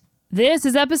This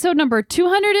is episode number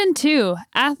 202,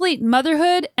 Athlete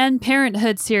Motherhood and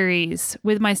Parenthood series,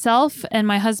 with myself and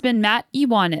my husband, Matt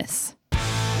Iwanis.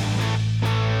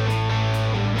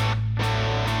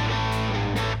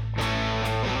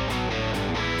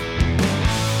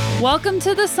 Welcome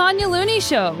to the Sonia Looney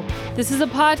Show. This is a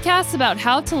podcast about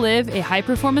how to live a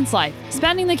high-performance life,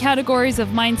 spanning the categories of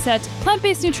mindset,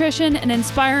 plant-based nutrition, and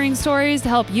inspiring stories to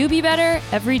help you be better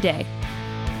every day.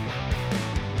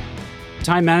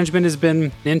 Time management has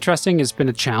been interesting. It's been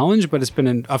a challenge, but it's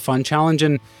been a fun challenge.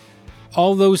 And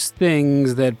all those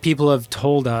things that people have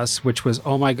told us, which was,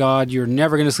 oh my God, you're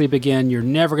never going to sleep again. You're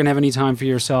never going to have any time for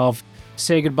yourself.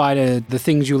 Say goodbye to the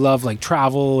things you love, like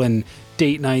travel and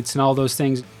date nights and all those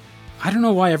things. I don't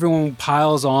know why everyone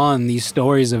piles on these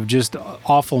stories of just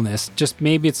awfulness. Just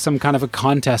maybe it's some kind of a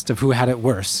contest of who had it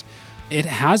worse. It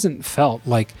hasn't felt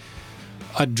like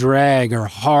a drag or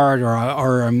hard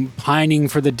or I'm pining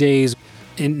for the days.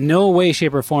 In no way,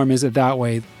 shape, or form is it that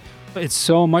way. It's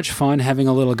so much fun having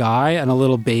a little guy and a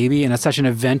little baby, and it's such an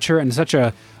adventure and such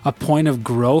a point of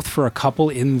growth for a couple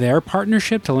in their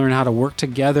partnership to learn how to work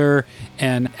together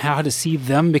and how to see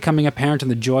them becoming a parent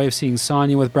and the joy of seeing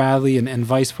Sonia with Bradley and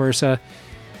vice versa.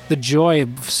 The joy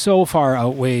so far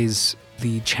outweighs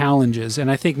the challenges, and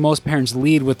I think most parents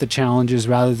lead with the challenges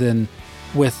rather than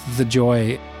with the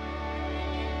joy.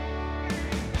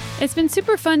 It's been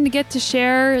super fun to get to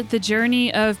share the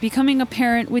journey of becoming a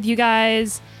parent with you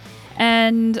guys.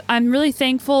 And I'm really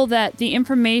thankful that the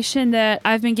information that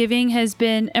I've been giving has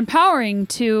been empowering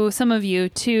to some of you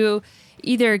to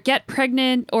either get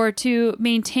pregnant or to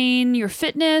maintain your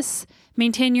fitness,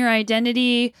 maintain your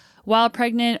identity while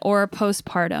pregnant or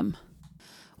postpartum.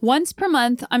 Once per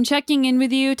month, I'm checking in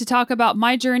with you to talk about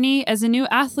my journey as a new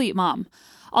athlete mom.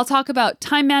 I'll talk about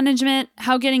time management,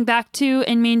 how getting back to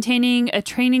and maintaining a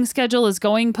training schedule is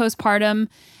going postpartum,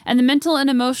 and the mental and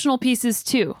emotional pieces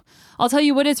too. I'll tell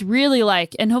you what it's really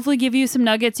like and hopefully give you some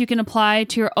nuggets you can apply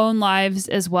to your own lives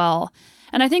as well.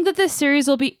 And I think that this series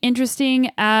will be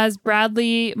interesting as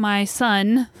Bradley, my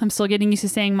son, I'm still getting used to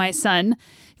saying my son,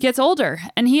 gets older,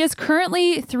 and he is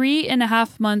currently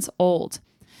 3.5 months old.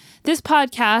 This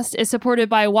podcast is supported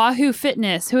by Wahoo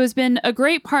Fitness, who has been a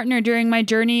great partner during my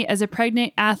journey as a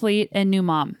pregnant athlete and new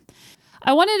mom.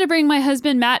 I wanted to bring my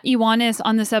husband, Matt Iwanis,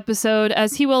 on this episode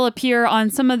as he will appear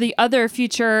on some of the other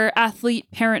future athlete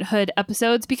parenthood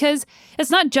episodes because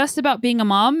it's not just about being a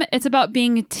mom, it's about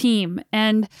being a team.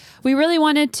 And we really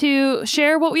wanted to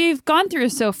share what we've gone through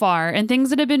so far and things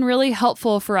that have been really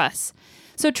helpful for us.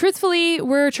 So truthfully,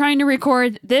 we're trying to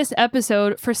record this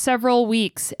episode for several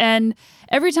weeks, and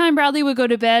every time Bradley would go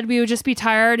to bed, we would just be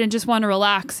tired and just want to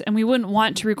relax, and we wouldn't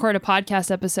want to record a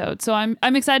podcast episode. So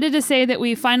I'm excited to say that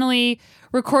we finally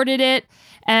recorded it,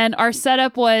 and our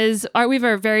setup was, we have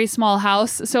a very small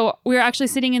house, so we were actually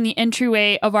sitting in the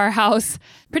entryway of our house,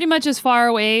 pretty much as far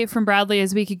away from Bradley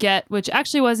as we could get, which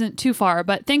actually wasn't too far,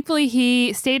 but thankfully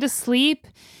he stayed asleep,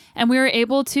 and we were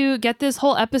able to get this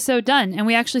whole episode done, and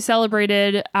we actually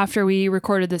celebrated after we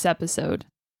recorded this episode.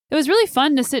 It was really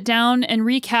fun to sit down and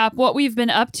recap what we've been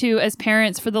up to as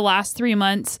parents for the last 3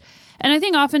 months. And I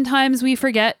think oftentimes we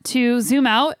forget to zoom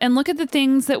out and look at the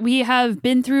things that we have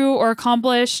been through or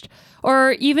accomplished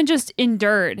or even just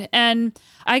endured. And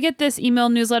I get this email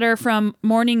newsletter from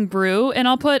Morning Brew, and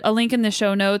I'll put a link in the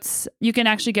show notes. You can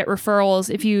actually get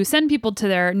referrals if you send people to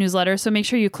their newsletter. So make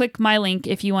sure you click my link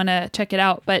if you want to check it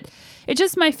out. But it's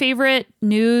just my favorite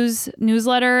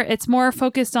newsletter. It's more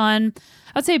focused on,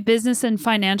 I'd say, business and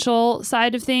financial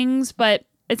side of things, but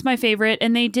it's my favorite.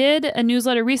 And they did a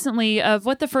newsletter recently of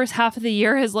what the first half of the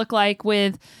year has looked like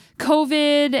with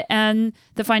COVID and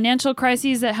the financial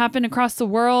crises that happen across the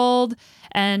world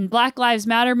and Black Lives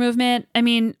Matter movement. I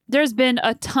mean, there's been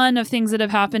a ton of things that have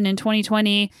happened in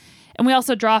 2020. And we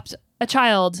also dropped a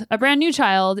brand new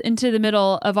child into the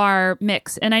middle of our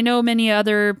mix. And I know many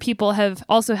other people have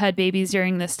also had babies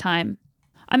during this time.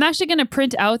 I'm actually going to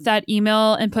print out that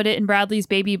email and put it in Bradley's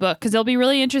baby book because it'll be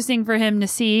really interesting for him to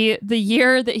see the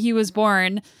year that he was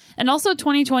born. And also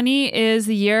 2020 is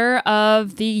the year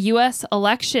of the US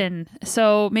election.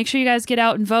 So make sure you guys get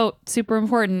out and vote. Super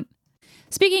important.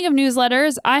 Speaking of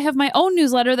newsletters, I have my own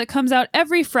newsletter that comes out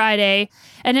every Friday,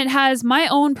 and it has my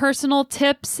own personal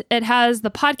tips. It has the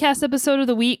podcast episode of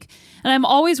the week, and I'm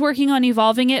always working on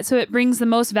evolving it so it brings the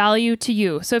most value to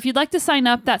you. So if you'd like to sign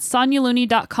up, that's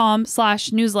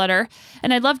sonialooney.com/newsletter,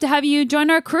 and I'd love to have you join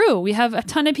our crew. We have a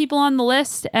ton of people on the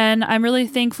list, and I'm really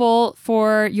thankful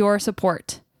for your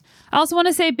support. I also want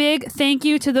to say big thank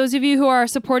you to those of you who are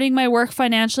supporting my work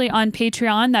financially on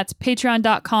Patreon. That's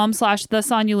patreon.com/The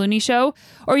Sonia Looney Show.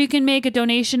 Or you can make a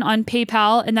donation on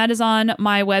PayPal, and that is on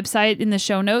my website in the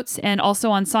show notes and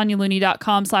also on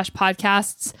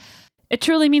sonialooney.com/podcasts. It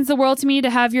truly means the world to me to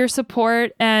have your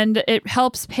support, and it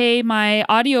helps pay my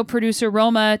audio producer,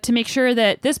 Roma, to make sure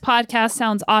that this podcast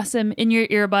sounds awesome in your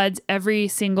earbuds every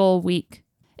single week.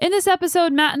 In this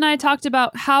episode, Matt and I talked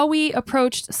about how we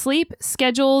approached sleep,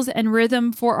 schedules, and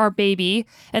rhythm for our baby,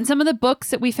 and some of the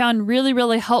books that we found really,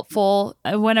 really helpful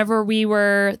whenever we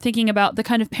were thinking about the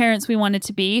kind of parents we wanted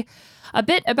to be. A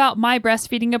bit about my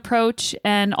breastfeeding approach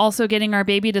and also getting our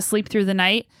baby to sleep through the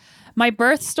night. My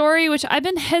birth story, which I've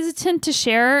been hesitant to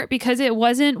share because it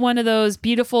wasn't one of those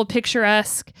beautiful,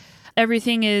 picturesque,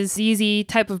 everything is easy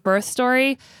type of birth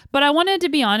story, but I wanted to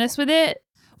be honest with it.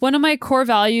 One of my core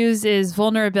values is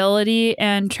vulnerability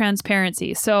and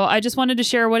transparency. So I just wanted to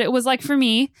share what it was like for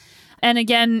me. And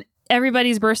again,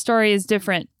 everybody's birth story is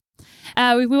different.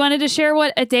 We wanted to share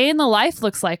what a day in the life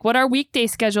looks like, what our weekday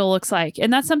schedule looks like.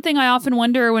 And that's something I often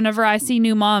wonder whenever I see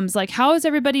new moms, like how is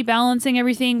everybody balancing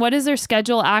everything? What does their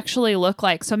schedule actually look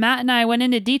like? So Matt and I went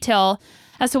into detail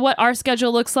as to what our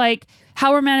schedule looks like,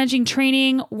 how we're managing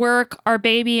training, work, our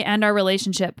baby, and our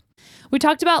relationship. We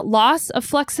talked about loss of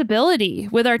flexibility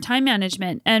with our time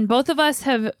management, and both of us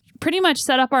have pretty much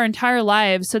set up our entire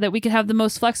lives so that we could have the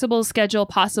most flexible schedule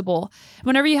possible.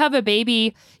 Whenever you have a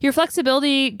baby, your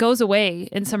flexibility goes away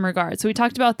in some regards. So we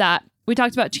talked about that. We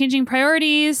talked about changing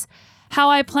priorities, how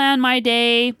I plan my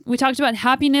day. We talked about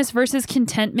happiness versus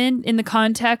contentment in the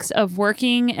context of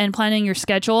working and planning your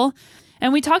schedule.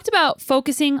 And we talked about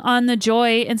focusing on the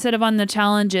joy instead of on the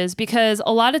challenges, because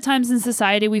a lot of times in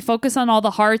society, we focus on all the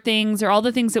hard things or all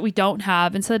the things that we don't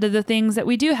have instead of the things that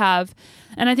we do have.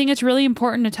 And I think it's really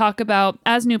important to talk about,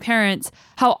 as new parents,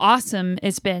 how awesome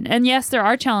it's been. And yes, there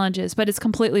are challenges, but it's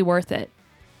completely worth it.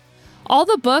 All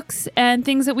the books and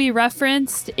things that we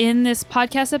referenced in this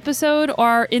podcast episode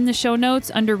are in the show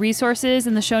notes under resources,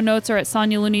 and the show notes are at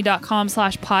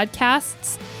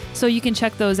sonialooney.com/podcasts. So you can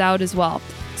check those out as well.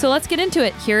 So let's get into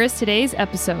it. Here is today's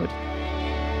episode.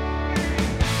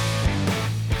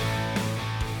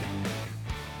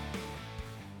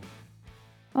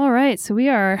 All right, so we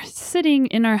are sitting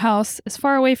in our house as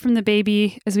far away from the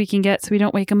baby as we can get so we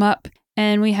don't wake him up.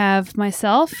 And we have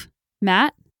myself,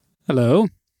 Matt. Hello.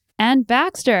 And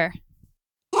Baxter.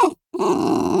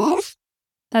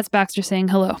 That's Baxter saying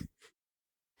hello.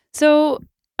 So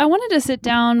I wanted to sit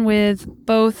down with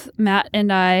both Matt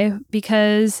and I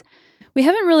because we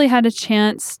haven't really had a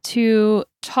chance to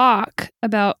talk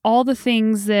about all the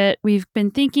things that we've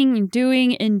been thinking and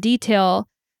doing in detail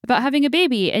about having a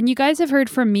baby. And you guys have heard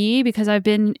from me because I've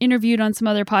been interviewed on some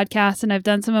other podcasts and I've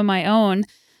done some of my own.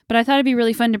 But I thought it'd be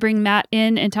really fun to bring Matt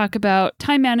in and talk about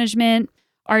time management,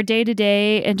 our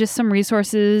day-to-day, and just some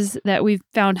resources that we've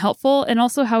found helpful, and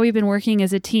also how we've been working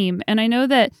as a team. And I know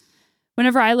that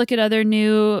whenever I look at other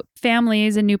new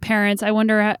families and new parents, I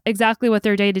wonder exactly what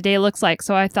their day-to-day looks like.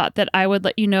 So I thought that I would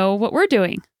let you know what we're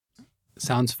doing.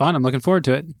 Sounds fun. I'm looking forward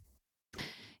to it.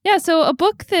 Yeah, so a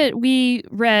book that we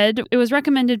read, it was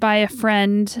recommended by a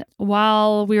friend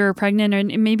while we were pregnant, or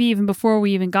maybe even before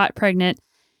we even got pregnant.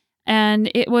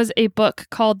 And it was a book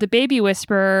called The Baby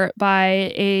Whisperer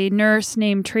by a nurse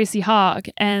named Tracy Hogg.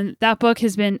 And that book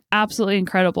has been absolutely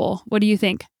incredible. What do you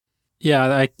think?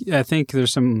 Yeah, I think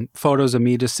there's some photos of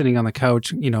me just sitting on the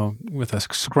couch, with a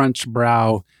scrunched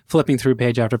brow, flipping through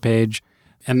page after page.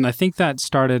 And I think that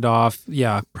started off,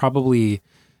 probably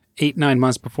 8-9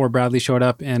 months before Bradley showed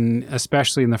up. And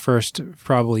especially in the first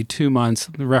probably 2 months,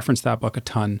 referenced that book a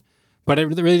ton. But it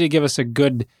really did give us a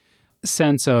good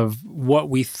sense of what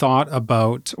we thought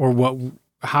about, or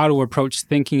how to approach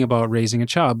thinking about raising a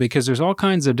child, because there's all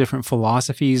kinds of different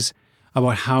philosophies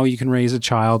about how you can raise a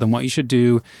child and what you should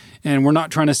do. And we're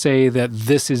not trying to say that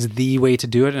this is the way to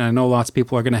do it. And I know lots of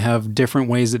people are going to have different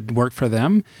ways that work for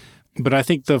them. But I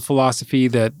think the philosophy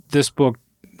that this book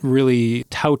really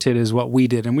touted is what we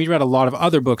did. And we read a lot of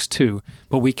other books too,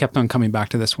 but we kept on coming back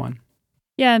to this one.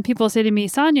 Yeah, and people say to me,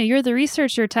 Sonia, you're the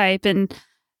researcher type. And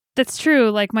that's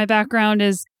true. Like, my background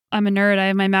is, I'm a nerd. I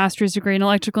have my master's degree in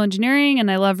electrical engineering,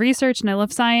 and I love research and I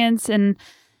love science. And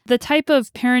the type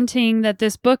of parenting that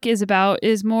this book is about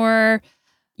is more,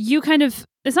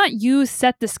 it's not you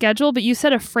set the schedule, but you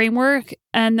set a framework,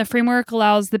 and the framework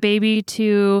allows the baby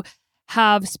to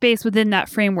have space within that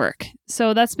framework.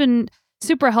 So that's been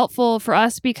super helpful for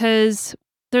us because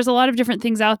there's a lot of different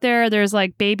things out there. There's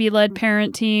like baby-led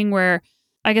parenting, where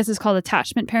I guess it's called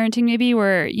attachment parenting maybe,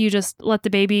 where you just let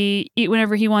the baby eat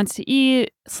whenever he wants to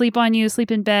eat, sleep on you,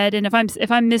 sleep in bed. And if I'm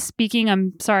misspeaking,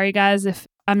 I'm sorry guys if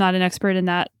I'm not an expert in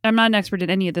that. I'm not an expert in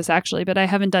any of this actually, but I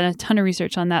haven't done a ton of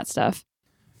research on that stuff.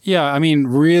 Yeah, I mean,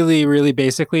 really, really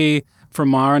basically,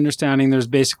 from our understanding, there's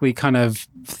basically kind of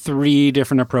three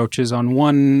different approaches. On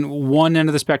one end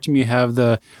of the spectrum, you have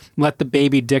the let the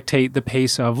baby dictate the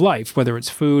pace of life, whether it's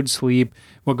food, sleep,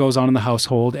 what goes on in the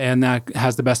household, and that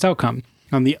has the best outcome.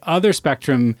 On the other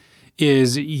spectrum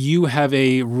is you have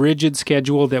a rigid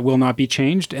schedule that will not be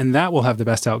changed, and that will have the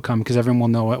best outcome because everyone will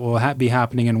know what will be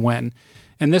happening and when.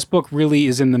 And this book really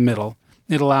is in the middle.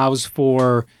 It allows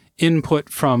for input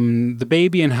from the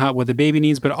baby and what the baby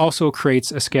needs, but also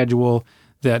creates a schedule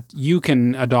that you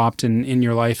can adopt in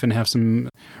your life and have some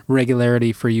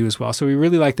regularity for you as well. So we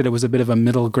really liked that it was a bit of a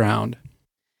middle ground.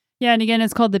 Yeah, and again,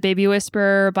 it's called The Baby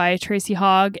Whisperer by Tracy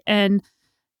Hogg. And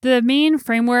the main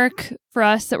framework for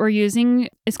us that we're using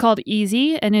is called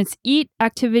EASY, and it's eat,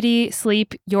 activity,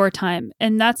 sleep, your time.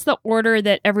 And that's the order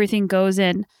that everything goes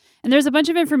in. And there's a bunch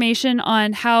of information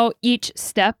on how each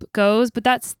step goes, but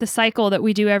that's the cycle that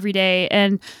we do every day.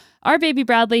 And our baby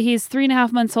Bradley, he's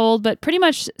 3.5 months old, but pretty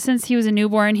much since he was a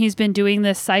newborn, he's been doing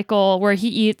this cycle where he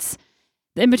eats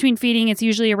in between feeding. It's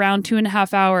usually around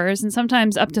 2.5 hours and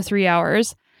sometimes up to 3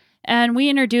 hours. And we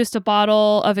introduced a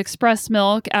bottle of express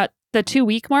milk at the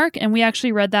 2-week mark. And we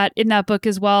actually read that in that book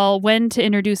as well, when to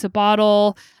introduce a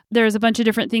bottle. There's a bunch of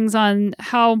different things on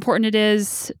how important it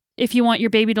is if you want your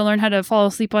baby to learn how to fall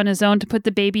asleep on his own, to put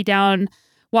the baby down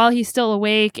while he's still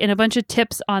awake, and a bunch of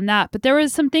tips on that. But there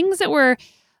was some things that were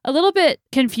a little bit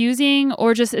confusing,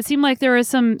 or just it seemed like there was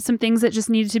some things that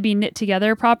just needed to be knit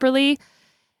together properly.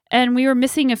 And we were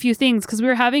missing a few things because we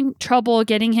were having trouble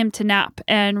getting him to nap.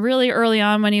 And really early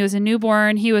on when he was a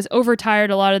newborn, he was overtired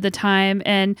a lot of the time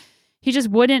and he just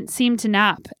wouldn't seem to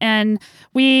nap. And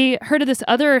we heard of this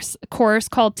other course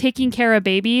called Taking Care of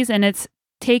Babies, and it's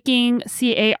taking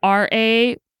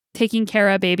CARA, Taking Care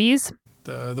of Babies.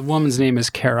 The woman's name is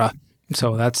Kara,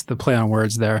 so that's the play on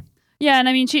words there. Yeah, and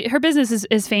I mean, her business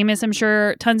is famous. I'm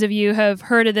sure tons of you have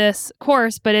heard of this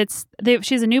course, but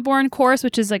she has a newborn course,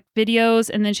 which is like videos,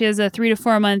 and then she has a 3 to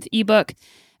 4 month ebook,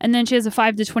 and then she has a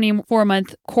 5 to 24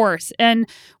 month course. And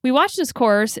we watched this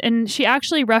course, and she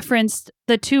actually referenced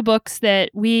the 2 books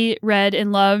that we read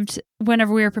and loved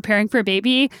whenever we were preparing for a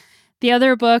baby. The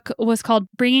other book was called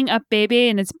Bringing Up Baby,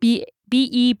 and it's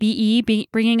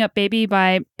BEBE, Bringing Up Baby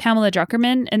by Pamela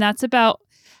Druckerman. And that's about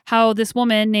how this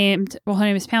woman her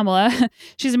name is Pamela.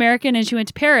 She's American and she went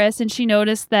to Paris, and she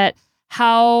noticed that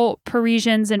how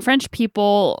Parisians and French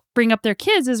people bring up their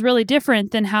kids is really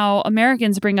different than how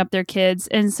Americans bring up their kids.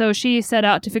 And so she set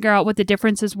out to figure out what the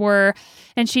differences were.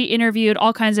 And she interviewed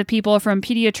all kinds of people from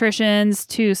pediatricians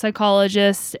to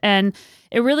psychologists. And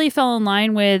it really fell in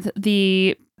line with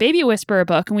the Baby Whisperer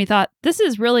book. And we thought, this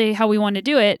is really how we want to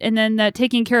do it. And then the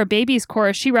Taking Care of Babies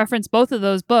course, she referenced both of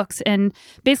those books and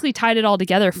basically tied it all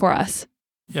together for us.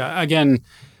 Yeah, again,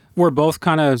 we're both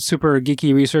kind of super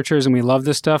geeky researchers and we love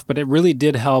this stuff, but it really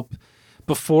did help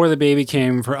before the baby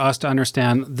came for us to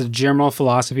understand the general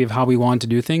philosophy of how we want to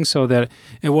do things, so that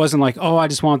it wasn't like, oh, I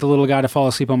just want the little guy to fall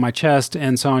asleep on my chest.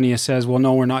 And Sonia says, well,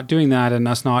 no, we're not doing that. And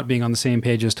us not being on the same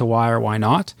page as to why or why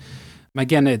not.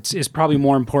 Again, it's probably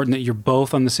more important that you're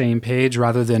both on the same page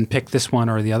rather than pick this one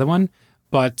or the other one.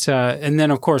 But and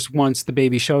then, of course, once the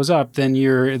baby shows up, then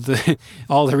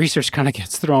all the research kind of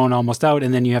gets thrown almost out,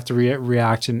 and then you have to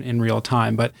react in real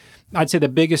time. But I'd say the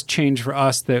biggest change for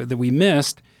us that we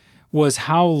missed was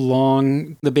how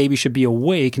long the baby should be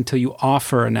awake until you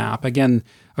offer a nap. Again,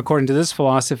 according to this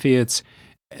philosophy, it's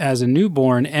as a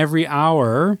newborn, every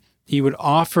hour you would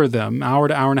offer them, hour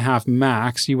to hour and a half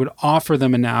max, you would offer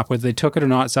them a nap. Whether they took it or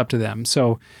not, it's up to them.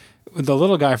 So the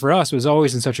little guy for us was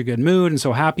always in such a good mood and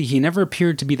so happy. He never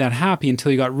appeared to be that happy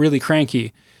until he got really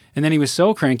cranky. And then he was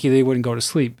so cranky that he wouldn't go to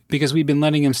sleep because we'd been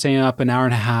letting him stay up an hour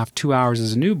and a half, 2 hours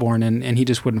as a newborn, and he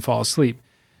just wouldn't fall asleep.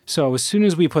 So as soon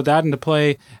as we put that into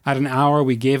play, at an hour,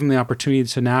 we gave him the opportunity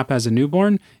to nap as a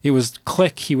newborn. It was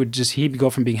click. He'd go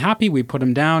from being happy, we put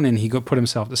him down, and he'd go put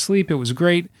himself to sleep. It was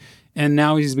great. And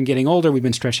now he's been getting older. We've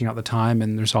been stretching out the time,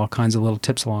 and there's all kinds of little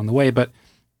tips along the way. But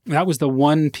that was the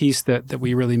one piece that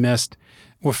we really missed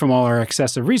from all our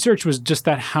excessive research, was just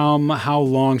that how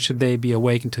long should they be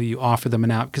awake until you offer them a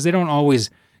nap? Because they don't always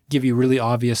give you really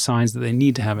obvious signs that they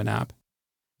need to have a nap.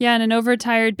 Yeah, and an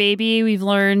overtired baby, we've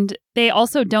learned they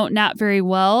also don't nap very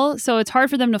well. So it's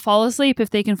hard for them to fall asleep if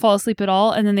they can fall asleep at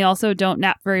all. And then they also don't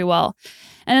nap very well.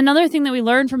 And another thing that we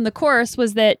learned from the course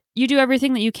was that you do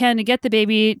everything that you can to get the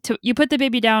baby you put the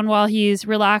baby down while he's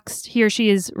relaxed, he or she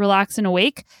is relaxed and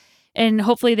awake. And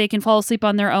hopefully they can fall asleep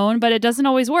on their own, but it doesn't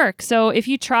always work. So if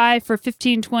you try for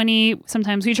 15, 20,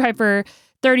 sometimes we try for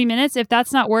 30 minutes. If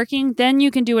that's not working, then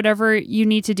you can do whatever you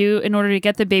need to do in order to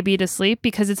get the baby to sleep,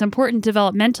 because it's important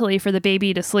developmentally for the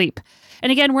baby to sleep.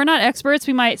 And again, we're not experts.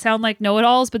 We might sound like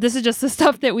know-it-alls, but this is just the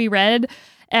stuff that we read.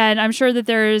 And I'm sure that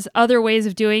there's other ways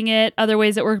of doing it, other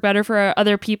ways that work better for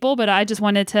other people. But I just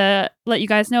wanted to let you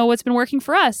guys know what's been working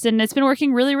for us. And it's been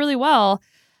working really, really well.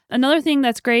 Another thing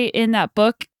that's great in that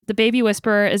book, The Baby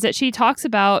Whisperer, is that she talks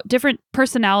about different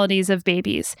personalities of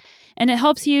babies. And it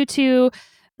helps you to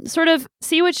sort of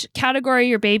see which category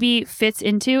your baby fits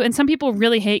into. And some people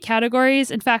really hate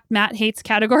categories. In fact, Matt hates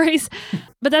categories.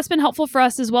 But that's been helpful for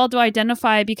us as well to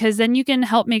identify, because then you can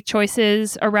help make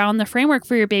choices around the framework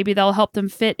for your baby that will help them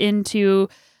fit into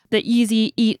the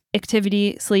easy eat,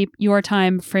 activity, sleep, your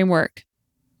time framework.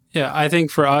 Yeah, I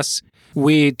think for us,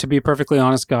 we, to be perfectly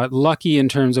honest, got lucky in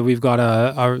terms of we've got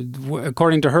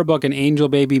according to her book, an angel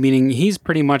baby, meaning he's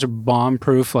pretty much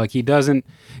bomb-proof. Like, he doesn't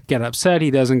get upset.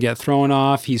 He doesn't get thrown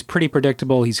off. He's pretty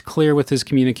predictable. He's clear with his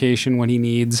communication when he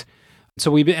needs.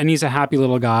 So and he's a happy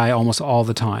little guy almost all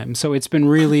the time. So it's been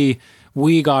really,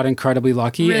 we got incredibly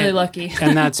lucky. Really lucky.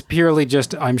 And that's purely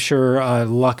just, I'm sure,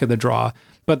 luck of the draw.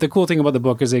 But the cool thing about the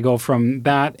book is they go from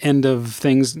that end of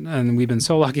things, and we've been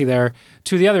so lucky there,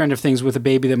 to the other end of things with a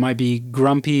baby that might be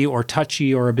grumpy or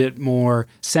touchy or a bit more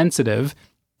sensitive,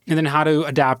 and then how to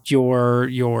adapt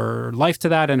your life to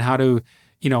that, and how to,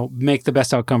 make the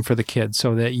best outcome for the kids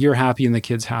so that you're happy and the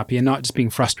kid's happy, and not just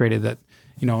being frustrated that,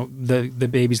 the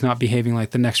baby's not behaving like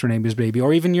the next door neighbor's baby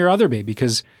or even your other baby.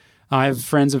 Because I have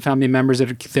friends and family members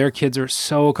that their kids are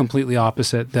so completely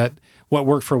opposite that what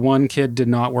worked for one kid did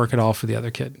not work at all for the other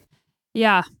kid.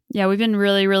 Yeah, we've been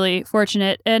really, really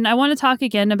fortunate. And I want to talk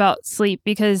again about sleep,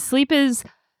 because sleep is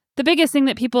the biggest thing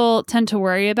that people tend to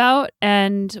worry about.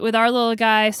 And with our little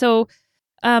guy, so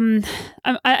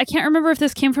I can't remember if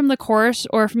this came from the course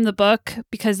or from the book,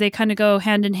 because they kind of go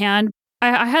hand in hand.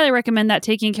 I highly recommend that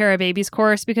Taking Care of Babies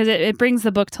course, because it brings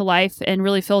the book to life and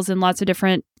really fills in lots of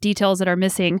different details that are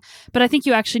missing. But I think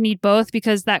you actually need both,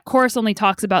 because that course only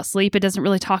talks about sleep. It doesn't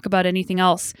really talk about anything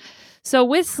else. So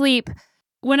with sleep,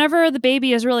 whenever the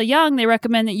baby is really young, they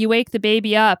recommend that you wake the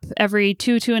baby up every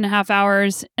 2.5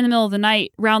 hours in the middle of the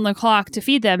night, round the clock, to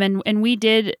feed them. And we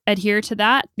did adhere to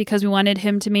that because we wanted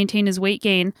him to maintain his weight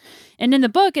gain. And in the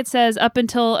book, it says up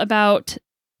until about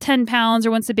 10 pounds,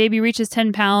 or once the baby reaches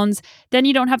 10 pounds, then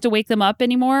you don't have to wake them up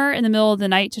anymore in the middle of the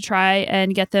night to try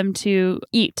and get them to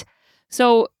eat.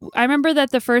 So I remember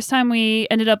that the first time we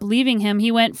ended up leaving him,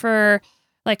 he went for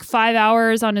like 5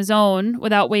 hours on his own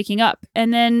without waking up.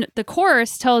 And then the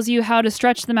course tells you how to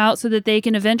stretch them out so that they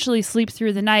can eventually sleep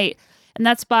through the night. And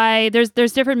that's by, there's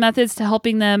different methods to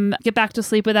helping them get back to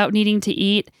sleep without needing to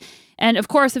eat. And of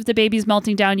course, if the baby's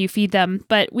melting down, you feed them.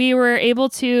 But we were able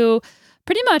to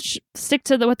pretty much stick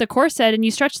to what the course said, and you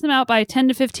stretch them out by 10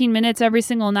 to 15 minutes every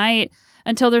single night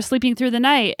until they're sleeping through the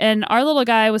night. And our little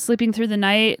guy was sleeping through the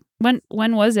night. When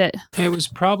was it? It was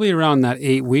probably around that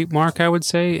 8-week mark, I would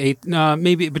say.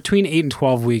 Maybe between 8 and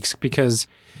 12 weeks, because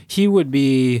he would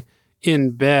be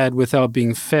in bed without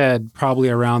being fed probably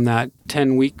around that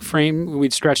 10-week frame.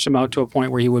 We'd stretched him out to a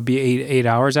point where he would be 8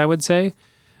 hours, I would say,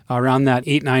 around that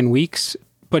 8-9 weeks.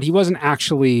 But he wasn't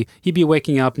actually, he'd be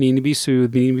waking up, needing to be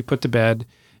soothed, needing to be put to bed.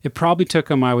 It probably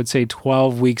took him, I would say,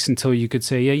 12 weeks until you could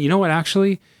say, yeah, you know what,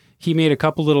 actually, he made a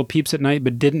couple little peeps at night,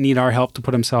 but didn't need our help to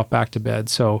put himself back to bed.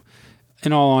 So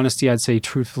in all honesty, I'd say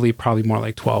truthfully, probably more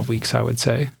like 12 weeks, I would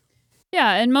say.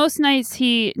 Yeah, and most nights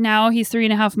he's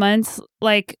 3.5 months,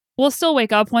 like we'll still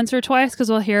wake up once or twice because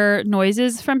we'll hear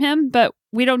noises from him, but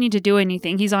we don't need to do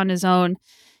anything. He's on his own.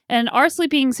 And our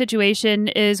sleeping situation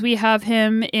is we have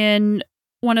him in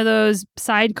one of those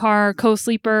sidecar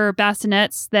co-sleeper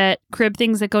bassinets, that crib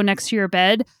things that go next to your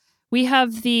bed. We have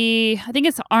I think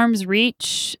it's Arm's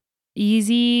Reach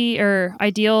Easy or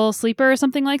Ideal Sleeper or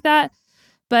something like that.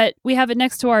 But we have it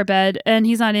next to our bed, and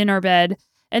he's not in our bed.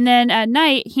 And then at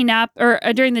night,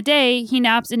 during the day, he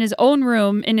naps in his own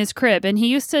room in his crib. And he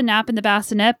used to nap in the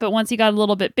bassinet, but once he got a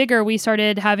little bit bigger, we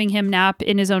started having him nap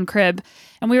in his own crib.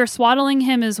 And we were swaddling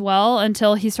him as well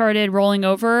until he started rolling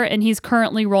over. And he's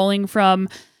currently rolling from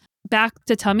back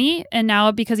to tummy. And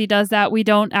now because he does that, we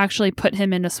don't actually put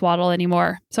him in a swaddle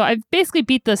anymore. So I've basically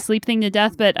beat the sleep thing to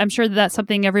death, but I'm sure that's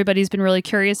something everybody's been really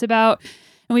curious about.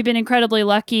 And we've been incredibly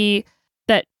lucky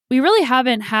that we really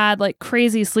haven't had like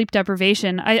crazy sleep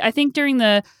deprivation. I think during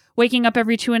the waking up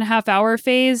every 2.5 hour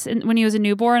phase when he was a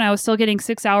newborn, I was still getting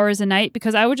 6 hours a night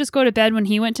because I would just go to bed when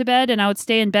he went to bed, and I would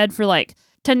stay in bed for like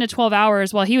 10 to 12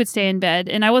 hours while he would stay in bed.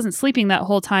 And I wasn't sleeping that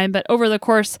whole time, but over the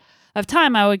course of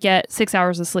time, I would get 6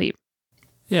 hours of sleep.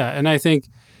 Yeah. And I think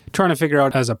trying to figure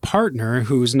out as a partner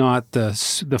who's not the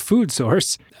food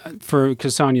source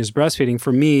because Sonia's breastfeeding,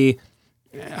 for me,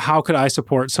 how could I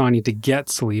support Sonia to get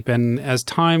sleep? And as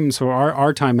time, so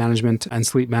our time management and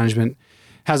sleep management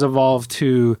has evolved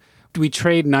to, we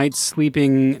trade nights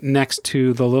sleeping next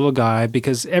to the little guy,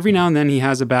 because every now and then he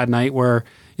has a bad night where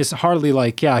it's hardly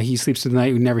like, yeah, he sleeps through the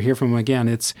night, we never hear from him again.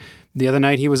 It's the other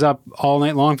night he was up all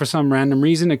night long for some random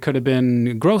reason. It could have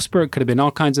been growth spurt, it could have been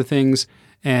all kinds of things.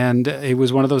 And it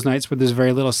was one of those nights where there's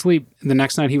very little sleep. The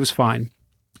next night he was fine.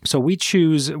 So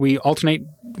we alternate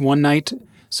one night.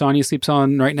 Sonia sleeps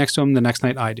on right next to him. The next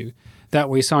night I do. That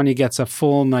way Sonia gets a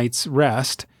full night's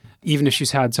rest, even if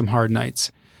she's had some hard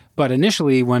nights. But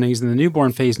initially, when he's in the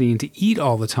newborn phase needing to eat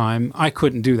all the time, I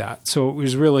couldn't do that. So it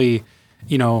was really,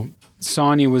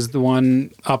 Sonia was the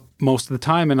one up most of the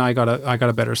time, and I got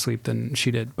a better sleep than she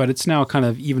did. But it's now kind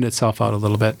of evened itself out a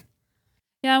little bit.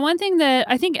 Yeah, one thing that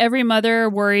I think every mother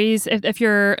worries if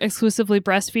you're exclusively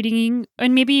breastfeeding,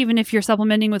 and maybe even if you're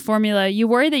supplementing with formula, you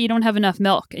worry that you don't have enough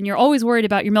milk, and you're always worried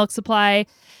about your milk supply.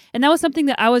 And that was something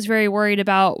that I was very worried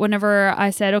about whenever I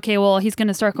said, okay, well, he's going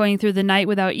to start going through the night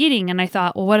without eating. And I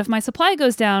thought, well, what if my supply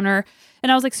goes down? And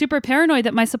I was like super paranoid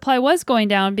that my supply was going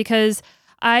down, because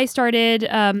I started,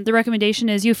 the recommendation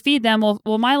is you feed them. Well,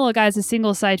 my little guy's a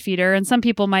single side feeder, and some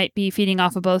people might be feeding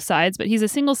off of both sides, but he's a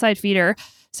single side feeder.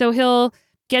 So he'll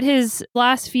get his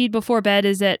last feed before bed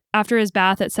is after his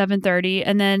bath at 7:30,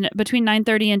 and then between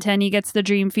 9:30 and 10 he gets the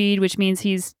dream feed, which means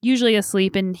he's usually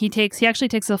asleep, and he actually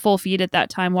takes a full feed at that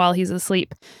time while he's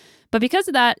asleep. But because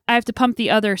of that, I have to pump the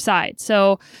other side.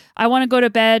 So I want to go to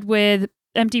bed with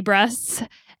empty breasts,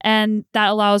 and that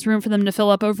allows room for them to fill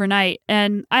up overnight.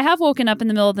 And I have woken up in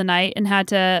the middle of the night and had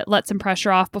to let some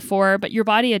pressure off before, but your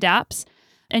body adapts,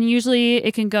 and usually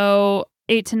it can go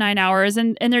 8 to 9 hours.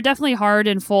 And they're definitely hard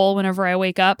and full whenever I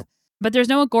wake up. But there's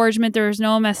no engorgement, there's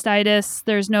no mastitis,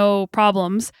 there's no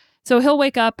problems. So he'll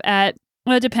wake up it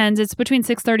depends. It's between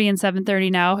 6:30 and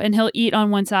 7:30 now. And he'll eat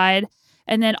on one side,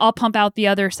 and then I'll pump out the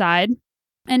other side.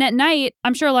 And at night,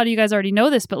 I'm sure a lot of you guys already know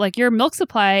this, but like your milk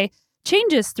supply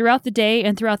changes throughout the day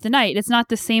and throughout the night. It's not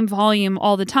the same volume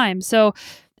all the time. So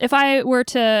if I were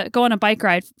to go on a bike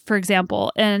ride, for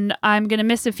example, and I'm going to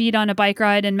miss a feed on a bike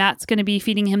ride and Matt's going to be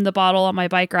feeding him the bottle on my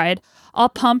bike ride, I'll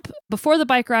pump before the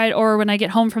bike ride or when I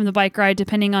get home from the bike ride,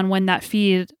 depending on when that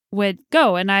feed would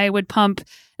go. And I would pump,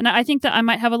 and I think that I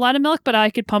might have a lot of milk, but I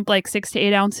could pump like 6 to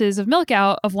 8 ounces of milk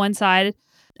out of one side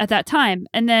at that time.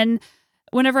 And then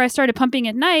whenever I started pumping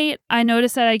at night, I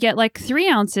noticed that I get like 3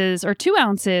 ounces or 2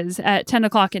 ounces at 10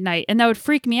 o'clock at night. And that would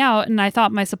freak me out. And I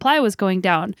thought my supply was going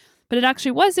down. But it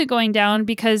actually wasn't going down,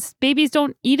 because babies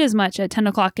don't eat as much at 10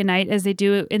 o'clock at night as they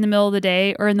do in the middle of the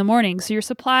day or in the morning. So your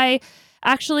supply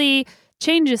actually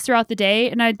changes throughout the day.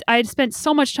 And I'd spent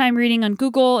so much time reading on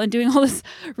Google and doing all this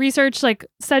research, like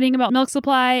studying about milk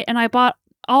supply. And I bought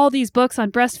all these books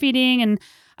on breastfeeding, and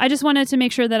I just wanted to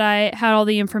make sure that I had all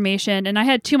the information, and I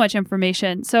had too much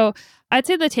information. So I'd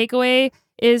say the takeaway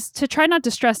is to try not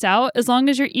to stress out as long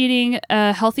as you're eating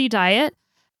a healthy diet.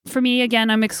 For me,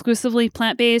 again, I'm exclusively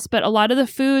plant-based, but a lot of the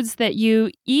foods that you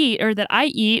eat or that I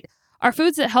eat are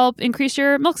foods that help increase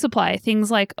your milk supply. Things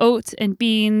like oats and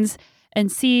beans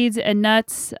and seeds and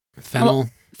nuts. Fennel.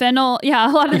 Yeah,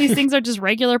 a lot of these things are just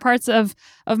regular parts of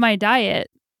my diet.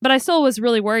 But I still was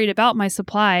really worried about my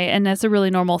supply, and that's a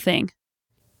really normal thing.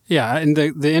 Yeah, and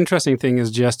the interesting thing is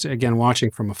just, again,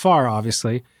 watching from afar,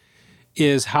 obviously,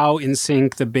 is how in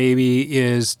sync the baby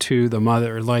is to the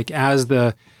mother. Like, as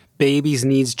the baby's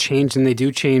needs change, and they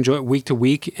do change week to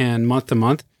week and month to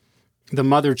month, the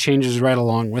mother changes right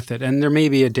along with it. And there may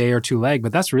be a day or two lag,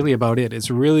 but that's really about it. It's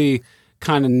really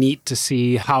kind of neat to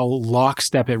see how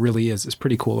lockstep it really is. It's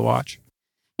pretty cool to watch.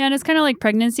 Yeah, and it's kind of like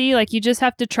pregnancy. Like, you just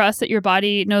have to trust that your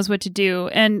body knows what to do.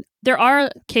 And there are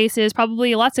cases,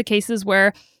 probably lots of cases,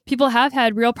 where people have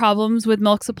had real problems with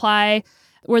milk supply,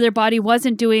 where their body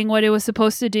wasn't doing what it was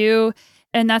supposed to do.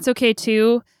 And that's okay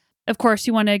too. Of course,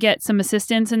 you want to get some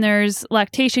assistance, and there's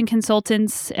lactation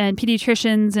consultants and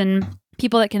pediatricians and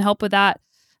people that can help with that.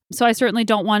 So I certainly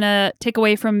don't want to take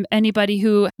away from anybody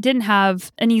who didn't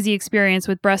have an easy experience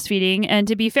with breastfeeding. And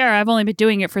to be fair, I've only been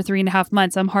doing it for 3.5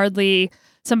 months. I'm hardly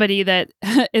somebody that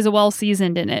is well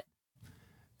seasoned in it.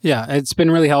 Yeah, it's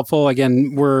been really helpful.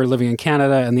 Again, we're living in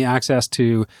Canada, and the access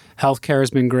to healthcare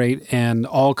has been great, and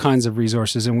all kinds of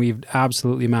resources, and we've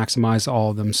absolutely maximized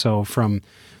all of them. So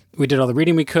we did all the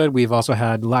reading we could. We've also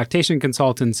had lactation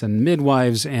consultants and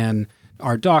midwives and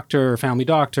our doctor, family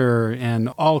doctor, and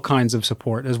all kinds of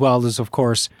support, as well as, of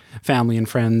course, family and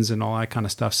friends and all that kind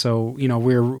of stuff. So,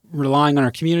 we're relying on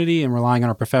our community and relying on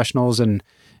our professionals and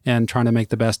trying to make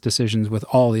the best decisions with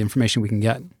all the information we can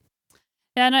get.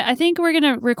 Yeah, and I think we're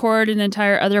going to record an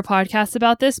entire other podcast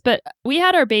about this, but we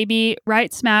had our baby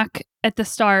right smack at the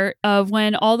start of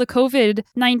when all the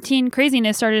COVID-19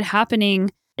 craziness started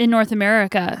happening in North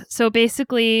America. So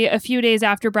basically, a few days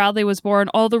after Bradley was born,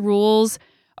 all the rules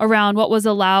around what was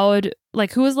allowed,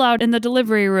 like who was allowed in the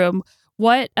delivery room,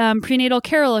 what prenatal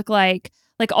care looked like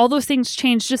all those things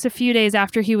changed just a few days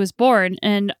after he was born.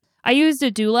 And I used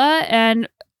a doula, and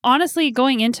honestly,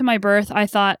 going into my birth, I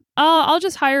thought, oh, I'll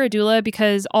just hire a doula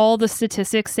because all the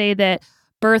statistics say that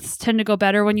births tend to go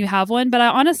better when you have one. But I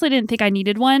honestly didn't think I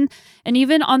needed one. And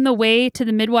even on the way to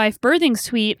the midwife birthing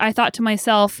suite, I thought to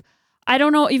myself, I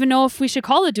don't even know if we should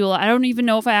call a doula. I don't even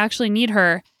know if I actually need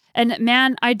her. And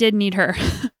man, I did need her.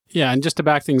 Yeah, and just to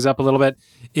back things up a little bit,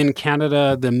 in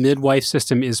Canada, the midwife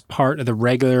system is part of the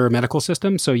regular medical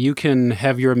system. So you can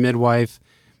have your midwife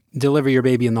deliver your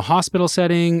baby in the hospital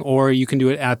setting, or you can do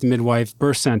it at the midwife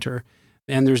birth center.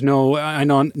 And there's I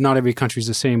know not every country is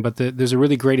the same, but there's a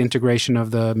really great integration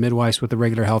of the midwives with the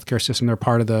regular healthcare system. They're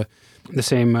part of the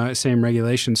same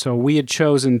regulation. So we had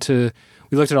chosen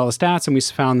we looked at all the stats, and we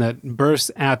found that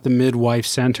births at the midwife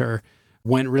center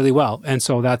went really well. And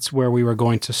so that's where we were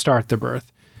going to start the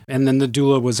birth. And then the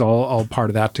doula was all part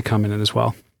of that to come in it as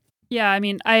well. Yeah, I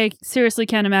mean, I seriously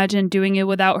can't imagine doing it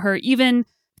without her, even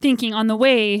thinking on the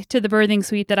way to the birthing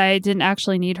suite that I didn't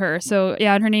actually need her. So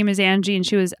yeah, and her name is Angie, and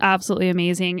she was absolutely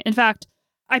amazing. In fact,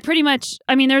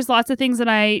 there's lots of things that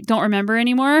I don't remember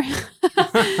anymore.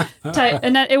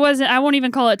 I won't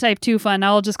even call it type 2 fun.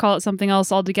 I'll just call it something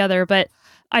else altogether. But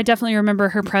I definitely remember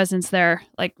her presence there,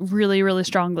 like really, really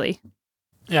strongly.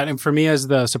 Yeah, and for me as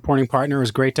the supporting partner, it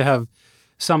was great to have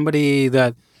somebody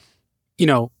that,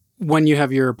 when you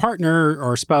have your partner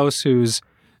or spouse who's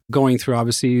going through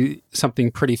obviously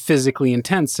something pretty physically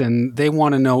intense and they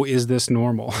want to know, is this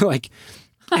normal?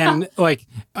 I'm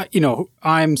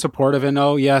supportive and,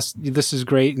 oh, yes, this is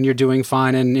great and you're doing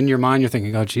fine. And in your mind, you're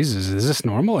thinking, oh, Jesus, is this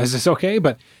normal? Is this okay?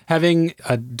 But having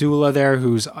a doula there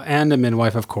and a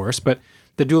midwife, of course, but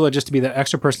the doula just to be that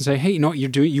extra person, say, hey,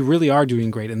 you really are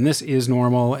doing great. And this is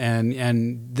normal.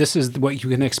 And this is what you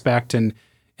can expect. And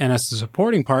as a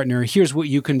supporting partner, here's what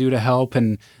you can do to help.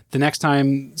 And the next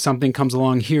time something comes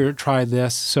along here, try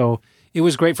this. So it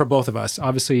was great for both of us,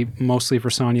 obviously mostly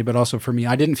for Sonia, but also for me.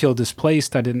 I didn't feel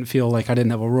displaced. I didn't feel like I didn't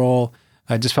have a role.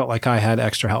 I just felt like I had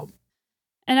extra help.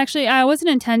 And actually, I wasn't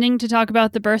intending to talk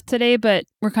about the birth today, but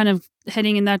we're kind of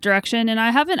heading in that direction. And I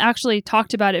haven't actually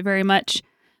talked about it very much,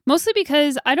 mostly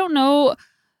because I don't know,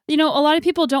 a lot of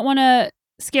people don't want to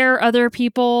scare other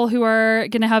people who are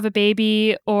going to have a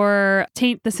baby or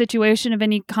taint the situation of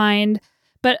any kind.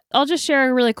 But I'll just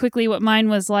share really quickly what mine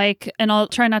was like, and I'll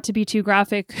try not to be too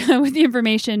graphic with the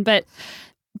information. But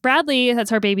Bradley,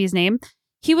 that's our baby's name,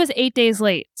 he was 8 days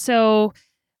late. So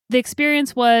the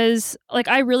experience was like,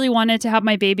 I really wanted to have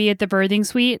my baby at the birthing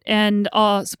suite. And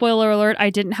spoiler alert,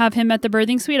 I didn't have him at the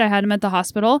birthing suite. I had him at the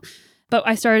hospital, but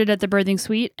I started at the birthing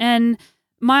suite and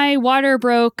my water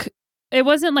broke. It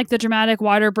wasn't like the dramatic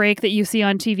water break that you see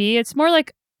on TV. It's more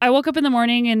like I woke up in the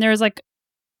morning and there's like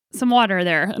some water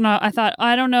there. And I thought,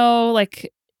 I don't know, I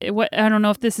don't know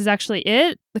if this is actually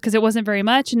it, because it wasn't very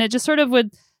much. And it just sort of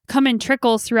would come in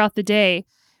trickles throughout the day.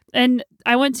 And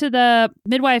I went to the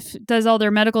midwife does all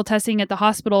their medical testing at the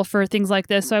hospital for things like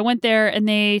this. So I went there and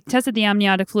they tested the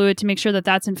amniotic fluid to make sure that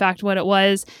that's in fact what it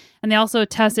was. And they also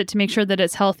test it to make sure that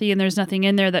it's healthy and there's nothing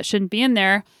in there that shouldn't be in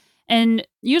there. And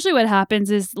usually what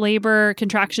happens is labor,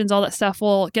 contractions, all that stuff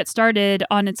will get started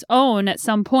on its own at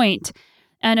some point.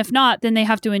 And if not, then they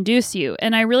have to induce you.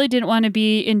 And I really didn't want to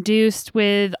be induced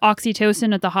with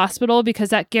oxytocin at the hospital because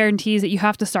that guarantees that you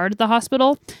have to start at the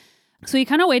hospital. So we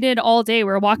kind of waited all day.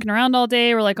 We were walking around all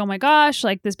day. We're like, oh my gosh,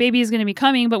 like this baby is going to be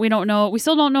coming, but we don't know. We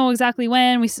still don't know exactly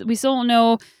when. We still don't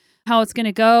know how it's going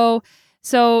to go.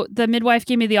 So the midwife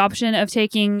gave me the option of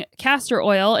taking castor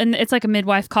oil, and it's like a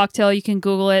midwife cocktail. You can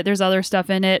Google it. There's other stuff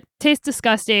in it. Tastes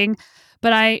disgusting,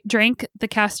 but I drank the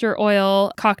castor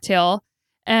oil cocktail,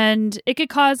 and it could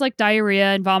cause like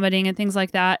diarrhea and vomiting and things like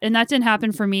that. And that didn't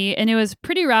happen for me. And it was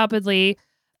pretty rapidly.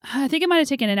 I think it might have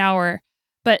taken an hour,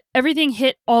 but everything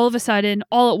hit all of a sudden,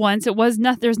 all at once. It was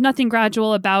there's nothing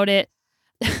gradual about it.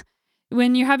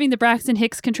 When you're having the Braxton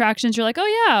Hicks contractions, you're like,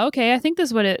 oh yeah, okay, I think this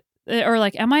is what it. Or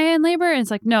like, am I in labor? And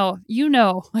it's like, no,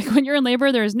 like when you're in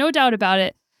labor, there's no doubt about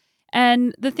it.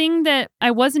 And the thing that I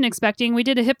wasn't expecting, we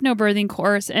did a hypnobirthing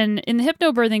course, and in the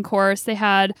hypnobirthing course, they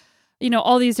had,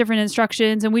 all these different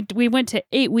instructions, and we went to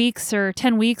 8 weeks or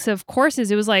 10 weeks of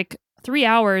courses. It was like 3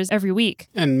 hours every week.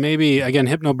 And maybe, again,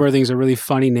 hypnobirthing is a really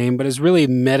funny name, but it's really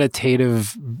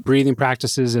meditative breathing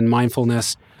practices and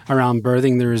mindfulness around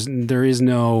birthing. There is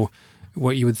no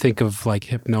what you would think of like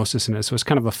hypnosis in it. So it's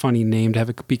kind of a funny name to have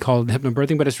it be called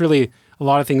hypnobirthing, but it's really a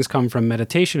lot of things come from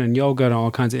meditation and yoga and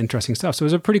all kinds of interesting stuff. So it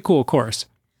was a pretty cool course.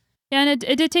 Yeah, and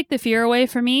it did take the fear away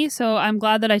from me, so I'm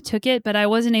glad that I took it, but I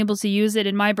wasn't able to use it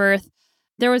in my birth.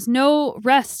 There was no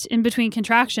rest in between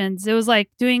contractions. It was like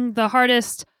doing the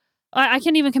hardest. I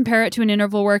can't even compare it to an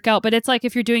interval workout, but it's like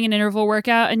if you're doing an interval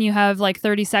workout and you have like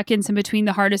 30 seconds in between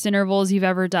the hardest intervals you've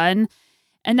ever done.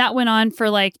 And that went on for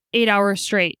like 8 hours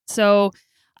straight. So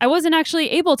I wasn't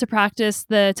actually able to practice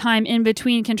the time in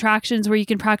between contractions where you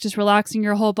can practice relaxing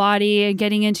your whole body and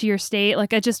getting into your state.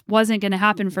 Like it just wasn't going to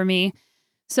happen for me.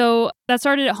 So that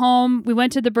started at home. We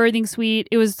went to the birthing suite.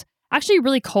 It was actually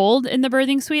really cold in the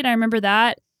birthing suite. I remember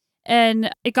that. And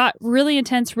it got really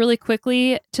intense really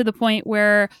quickly to the point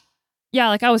where, yeah,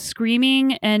 like I was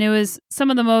screaming and it was some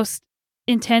of the most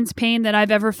intense pain that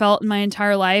I've ever felt in my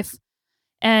entire life.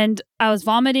 And I was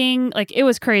vomiting. Like it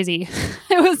was crazy.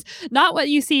 It was not what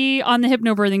you see on the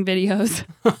hypnobirthing videos.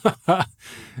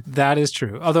 That is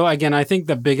true. Although, again, I think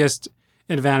the biggest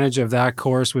advantage of that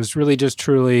course was really just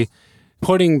truly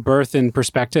putting birth in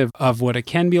perspective of what it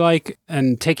can be like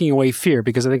and taking away fear,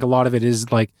 because I think a lot of it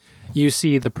is like you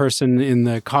see the person in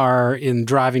the car in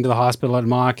driving to the hospital at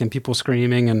Mach and people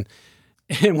screaming. And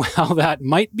while that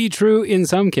might be true in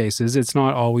some cases, it's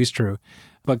not always true.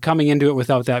 But coming into it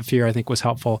without that fear, I think, was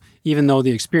helpful, even though the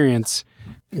experience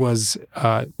was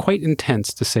quite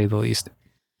intense, to say the least.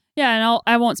 Yeah, and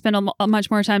I won't spend much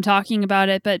more time talking about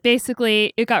it, but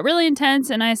basically it got really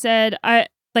intense, and I said,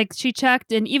 she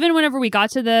checked, and even whenever we got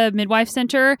to the midwife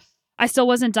center, I still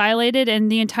wasn't dilated,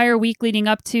 and the entire week leading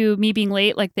up to me being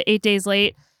late, like the 8 days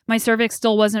late, my cervix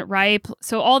still wasn't ripe.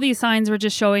 So all these signs were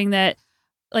just showing that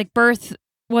like birth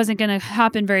wasn't going to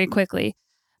happen very quickly.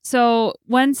 So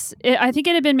I think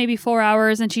it had been maybe 4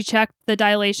 hours and she checked the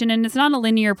dilation, and it's not a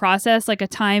linear process, like a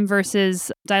time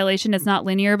versus dilation. It's not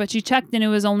linear, but she checked and it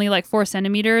was only like 4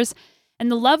 centimeters.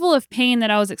 And the level of pain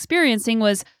that I was experiencing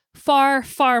was far,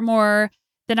 far more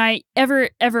than I ever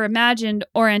imagined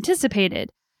or anticipated.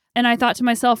 And I thought to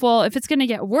myself, well, if it's going to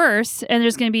get worse and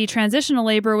there's going to be transitional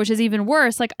labor, which is even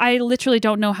worse, like I literally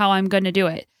don't know how I'm going to do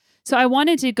it. So I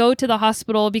wanted to go to the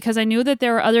hospital because I knew that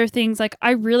there were other things. Like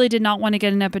I really did not want to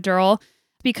get an epidural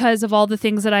because of all the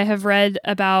things that I have read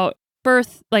about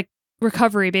birth, like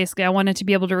recovery, basically. I wanted to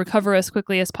be able to recover as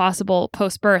quickly as possible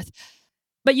post-birth.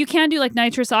 But you can do like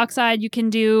nitrous oxide. You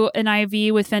can do an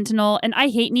IV with fentanyl. And I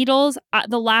hate needles.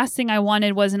 The last thing I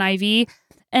wanted was an IV.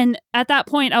 And at that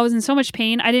point, I was in so much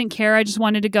pain. I didn't care. I just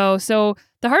wanted to go. So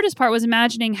the hardest part was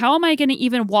imagining, how am I going to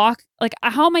even walk? Like,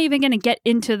 how am I even going to get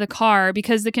into the car?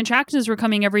 Because the contractions were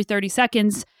coming every 30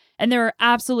 seconds and they were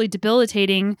absolutely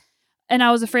debilitating. And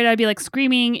I was afraid I'd be like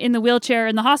screaming in the wheelchair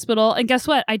in the hospital. And guess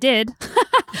what? I did.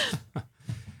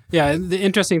 Yeah. The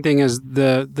interesting thing is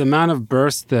the amount of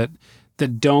births that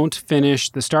don't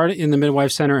finish, that start in the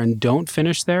midwife center and don't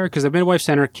finish there, because the midwife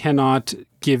center cannot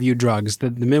give you drugs. The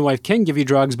midwife can give you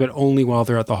drugs, but only while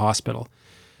they're at the hospital.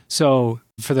 So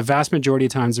for the vast majority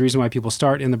of times, the reason why people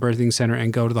start in the birthing center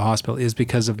and go to the hospital is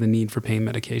because of the need for pain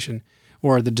medication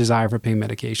or the desire for pain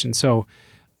medication. So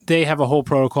they have a whole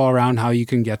protocol around how you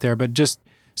can get there. But just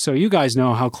so you guys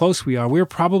know how close we are, we're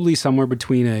probably somewhere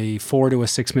between a 4 to a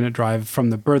 6 minute drive from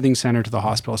the birthing center to the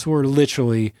hospital. So we're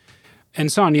literally,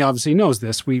 and Sonia obviously knows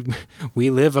this, we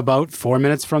live about 4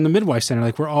 minutes from the midwife center.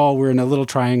 Like we're in a little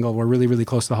triangle. We're really, really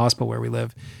close to the hospital where we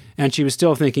live. And she was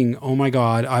still thinking, oh my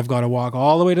God, I've got to walk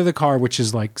all the way to the car, which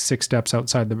is like 6 steps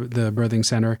outside the birthing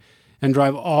center, and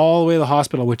drive all the way to the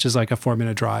hospital, which is like a 4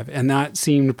 minute drive. And that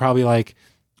seemed probably like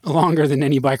longer than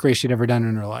any bike race she'd ever done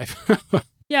in her life.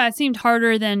 Yeah, it seemed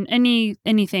harder than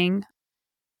anything.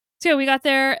 So we got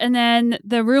there, and then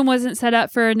the room wasn't set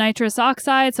up for nitrous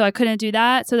oxide, so I couldn't do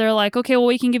that. So they're like, okay, well,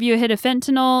 we can give you a hit of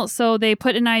fentanyl. So they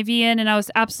put an IV in, and I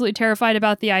was absolutely terrified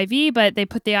about the IV, but they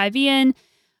put the IV in.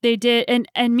 They did,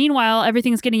 and meanwhile,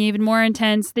 everything's getting even more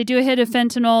intense. They do a hit of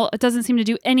fentanyl. It doesn't seem to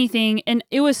do anything, and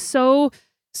it was so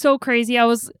crazy. I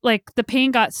was like, the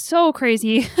pain got so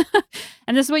crazy.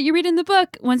 And this is what you read in the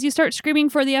book. Once you start screaming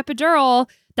for the epidural,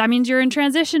 that means you're in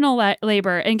transitional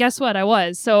labor. And guess what? I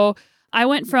was. So I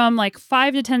went from like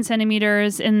 5 to 10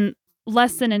 centimeters in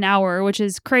less than an hour, which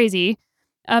is crazy.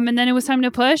 And then it was time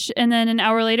to push. And then an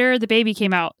hour later, the baby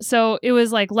came out. So it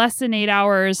was like less than 8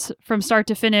 hours from start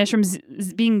to finish, from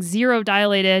being zero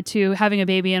dilated to having a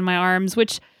baby in my arms,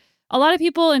 which a lot of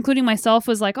people, including myself,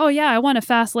 was like, oh yeah, I want a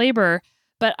fast labor.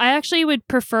 But I actually would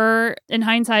prefer, in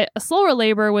hindsight, a slower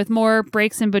labor with more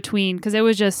breaks in between, because it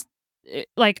was just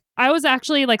like, I was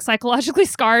actually like psychologically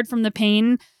scarred from the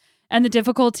pain and the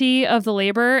difficulty of the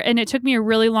labor. And it took me a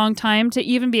really long time to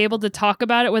even be able to talk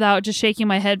about it without just shaking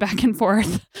my head back and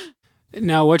forth.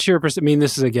 Now, what's your I mean,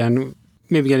 this is again,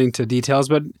 maybe getting to details,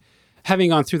 but having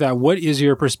gone through that, what is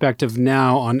your perspective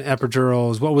now on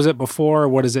epidurals? What was it before?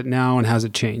 What is it now? And has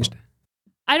it changed?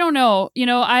 I don't know.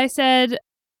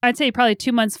 I'd say probably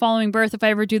 2 months following birth, if I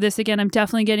ever do this again, I'm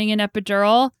definitely getting an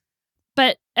epidural.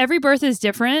 But every birth is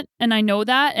different, and I know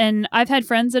that. And I've had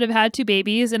friends that have had 2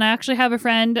 babies, and I actually have a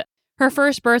friend, her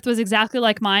first birth was exactly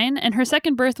like mine, and her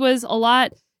second birth was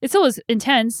it still was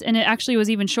intense, and it actually was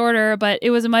even shorter, but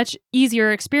it was a much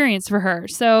easier experience for her.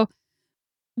 So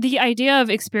the idea of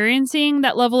experiencing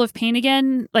that level of pain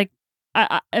again, like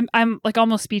I'm like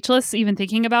almost speechless even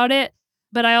thinking about it.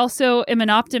 But I also am an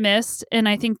optimist, and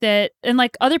I think that, and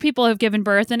like other people have given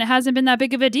birth, and it hasn't been that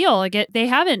big of a deal. Like they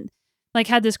haven't like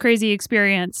had this crazy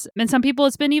experience, and some people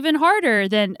it's been even harder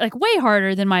than like way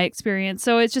harder than my experience.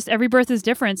 So it's just every birth is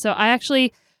different. So I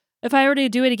actually, if I were to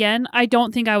do it again, I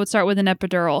don't think I would start with an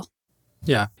epidural.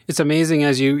 Yeah, it's amazing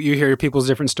as you hear people's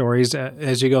different stories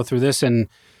as you go through this, and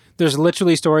there's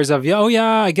literally stories of, oh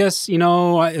yeah, I guess,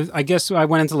 I guess I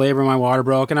went into labor, my water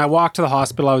broke, and I walked to the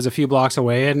hospital. I was a few blocks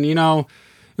away, and it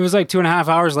was like 2.5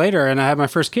 hours later, and I had my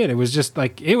first kid. It was just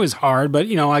like, it was hard, but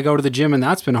I go to the gym, and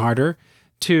that's been harder.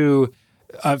 To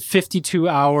a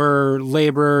 52-hour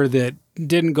labor that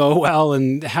didn't go well,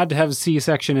 and had to have a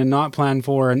C-section and not planned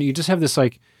for, and you just have this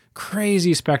like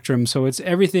crazy spectrum. So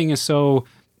everything is so.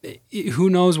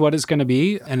 Who knows what it's going to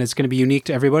be, and it's going to be unique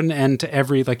to everyone and to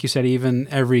every, like you said, even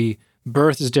every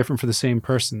birth is different for the same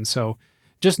person. So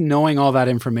just knowing all that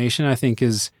information, I think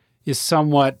is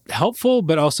somewhat helpful,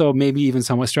 but also maybe even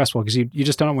somewhat stressful, because you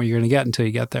just don't know what you're going to get until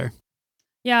you get there.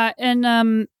 Yeah.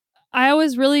 And I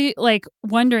was really like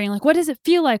wondering, like, what does it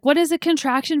feel like? What does a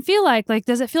contraction feel like? Like,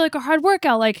 does it feel like a hard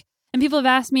workout? Like, and people have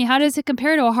asked me, how does it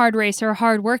compare to a hard race or a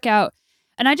hard workout?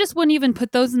 And I just wouldn't even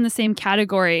put those in the same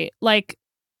category. Like,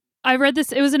 I read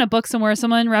this, it was in a book somewhere.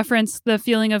 Someone referenced the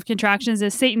feeling of contractions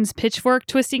as Satan's pitchfork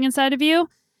twisting inside of you.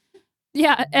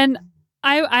 Yeah. And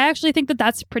I actually think that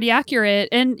that's pretty accurate.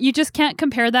 And you just can't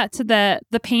compare that to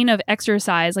the pain of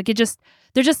exercise. Like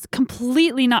they're just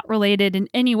completely not related in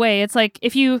any way. It's like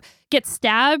if you get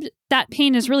stabbed, that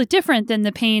pain is really different than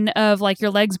the pain of like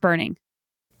your legs burning.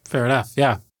 Fair enough.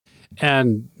 Yeah.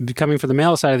 And coming from the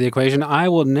male side of the equation, I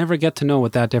will never get to know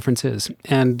what that difference is.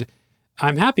 And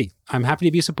I'm happy. I'm happy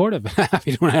to be supportive.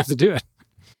 Happy when I have to do it.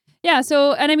 Yeah.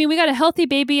 So, and I mean, we got a healthy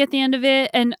baby at the end of it.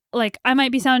 And like, I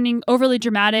might be sounding overly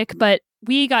dramatic, but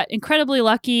we got incredibly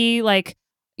lucky. Like,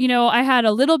 I had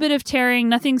a little bit of tearing,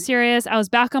 nothing serious. I was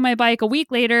back on my bike a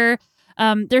week later.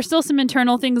 There's still some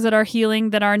internal things that are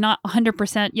healing that are not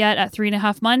 100% yet at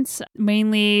 3.5 months,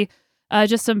 mainly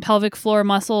just some pelvic floor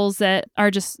muscles that are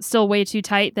just still way too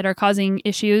tight that are causing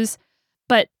issues.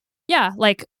 But yeah,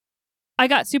 like, I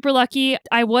got super lucky.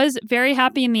 I was very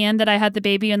happy in the end that I had the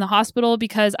baby in the hospital,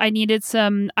 because I needed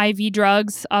some IV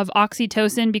drugs of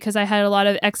oxytocin because I had a lot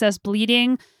of excess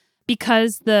bleeding.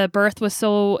 Because the birth was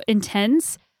so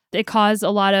intense, it caused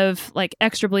a lot of like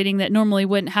extra bleeding that normally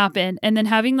wouldn't happen. And then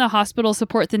having the hospital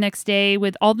support the next day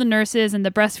with all the nurses and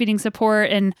the breastfeeding support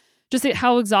and just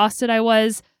how exhausted I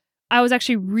was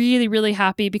actually really, really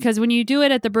happy, because when you do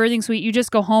it at the birthing suite, you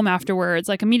just go home afterwards,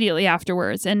 like immediately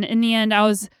afterwards. And in the end, I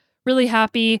was really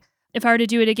happy. If I were to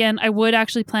do it again, I would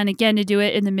actually plan again to do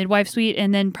it in the midwife suite,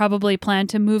 and then probably plan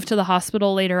to move to the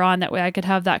hospital later on. That way I could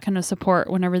have that kind of support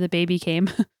whenever the baby came.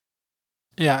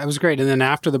 Yeah, it was great. And then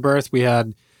after the birth, we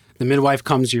had the midwife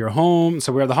comes to your home.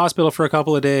 So we were at the hospital for a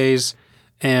couple of days,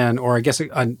 or I guess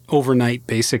an overnight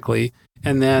basically.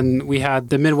 And then we had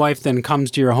the midwife then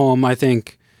comes to your home, I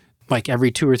think like every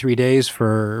 2 or 3 days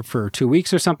for 2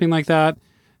 weeks or something like that.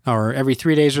 Or every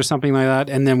 3 days or something like that.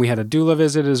 And then we had a doula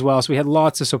visit as well. So we had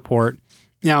lots of support.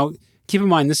 Now, keep in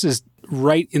mind, this is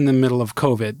right in the middle of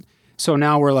COVID. So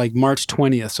now we're like March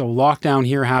 20th. So lockdown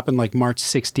here happened like March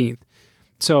 16th.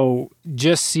 So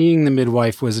just seeing the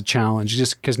midwife was a challenge,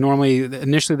 just because normally,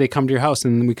 initially they come to your house,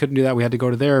 and we couldn't do that. We had to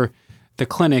go to the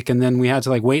clinic, and then we had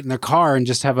to like wait in their car and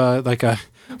just have a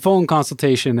phone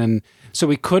consultation. And so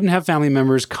we couldn't have family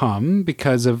members come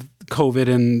because of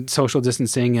COVID and social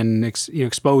distancing and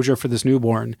exposure for this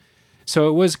newborn. So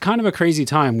it was kind of a crazy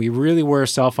time. We really were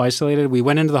self-isolated. We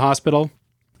went into the hospital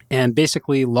and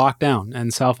basically locked down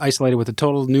and self-isolated with a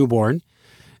total newborn,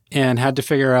 and had to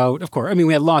figure out, of course, I mean,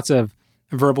 we had lots of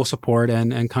verbal support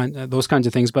and those kinds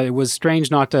of things, but it was strange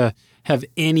not to have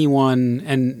anyone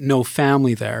and no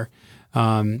family there.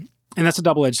 And that's a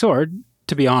double-edged sword,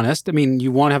 to be honest. I mean,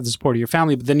 you want to have the support of your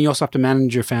family, but then you also have to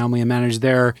manage your family and manage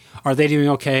are they doing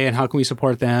okay, and how can we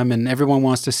support them? And everyone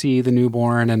wants to see the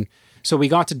newborn. And so we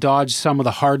got to dodge some of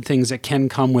the hard things that can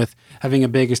come with having a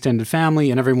big extended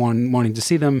family and everyone wanting to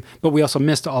see them, but we also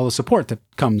missed all the support that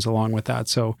comes along with that.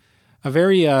 So a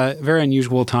very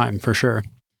unusual time for sure.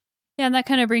 Yeah, and that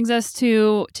kind of brings us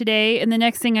to today and the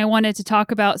next thing I wanted to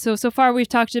talk about. So far we've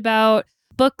talked about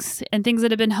books and things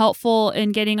that have been helpful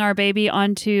in getting our baby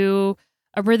onto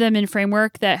a rhythm and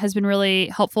framework that has been really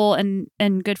helpful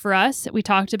and good for us. We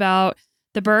talked about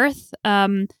the birth.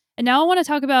 And now I want to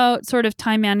talk about sort of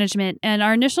time management. And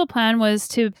our initial plan was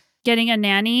to getting a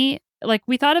nanny. Like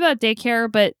we thought about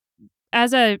daycare, but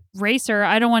as a racer,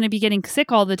 I don't want to be getting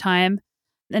sick all the time.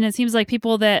 And it seems like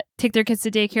people that take their kids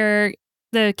to daycare,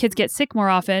 the kids get sick more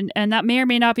often. And that may or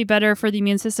may not be better for the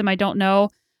immune system. I don't know.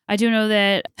 I do know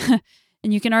that,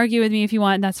 and you can argue with me if you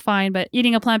want, and that's fine, but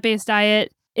eating a plant-based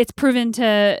diet, it's proven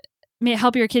to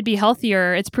help your kid be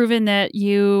healthier. It's proven that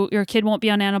your kid won't be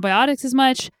on antibiotics as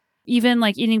much. Even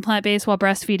like eating plant-based while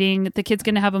breastfeeding, the kid's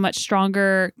going to have a much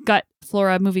stronger gut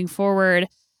flora moving forward.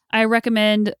 I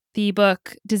recommend the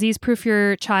book Disease Proof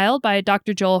Your Child by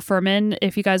Dr. Joel Fuhrman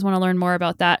if you guys want to learn more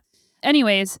about that.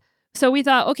 Anyways, so we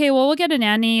thought, okay, well, we'll get a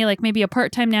nanny, like maybe a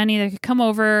part-time nanny that could come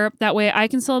over. That way I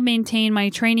can still maintain my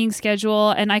training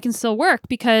schedule and I can still work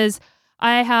because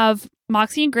I have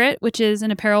Moxie and Grit, which is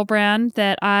an apparel brand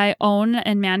that I own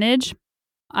and manage.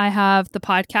 I have the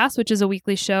podcast, which is a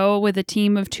weekly show with a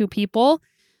team of 2 people.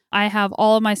 I have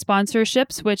all of my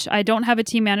sponsorships, which I don't have a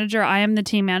team manager. I am the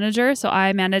team manager. So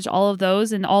I manage all of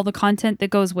those and all the content that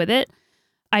goes with it.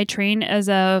 I train as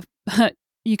a,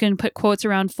 you can put quotes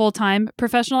around full-time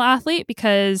professional athlete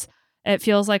because it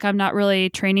feels like I'm not really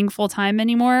training full-time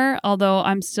anymore, although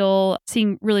I'm still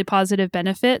seeing really positive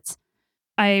benefits.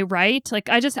 I write,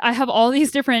 I have all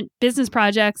these different business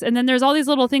projects. And then there's all these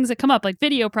little things that come up like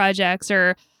video projects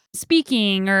or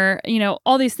speaking or,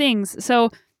 all these things.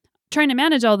 So trying to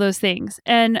manage all those things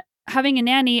and having a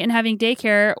nanny and having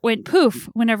daycare went poof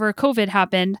whenever COVID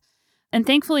happened. And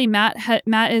thankfully, Matt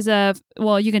is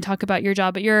you can talk about your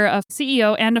job, but you're a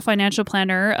CEO and a financial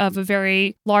planner of a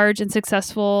very large and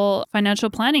successful financial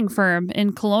planning firm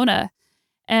in Kelowna.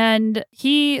 And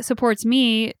he supports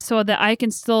me so that I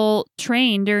can still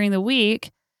train during the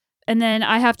week. And then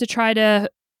I have to try to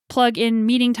plug in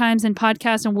meeting times and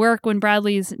podcasts and work when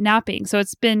Bradley's napping. So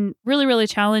it's been really, really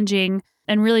challenging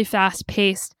and really fast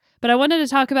paced. But I wanted to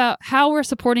talk about how we're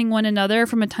supporting one another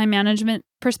from a time management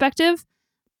perspective,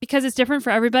 because it's different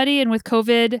for everybody. And with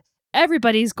COVID,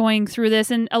 everybody's going through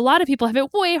this. And a lot of people have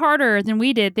it way harder than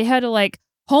we did. They had to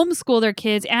homeschool their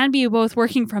kids and be both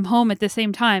working from home at the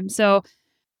same time. So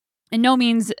in no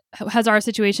means has our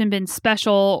situation been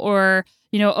special or,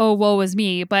 oh, woe was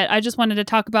me. But I just wanted to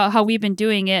talk about how we've been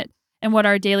doing it and what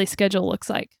our daily schedule looks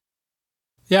like.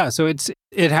 Yeah, so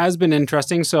it has been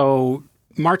interesting. So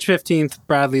March 15th,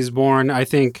 Bradley's born. I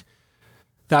think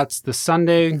that's the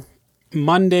Sunday.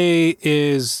 Monday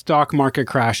is stock market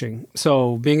crashing.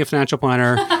 So being a financial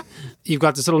planner, you've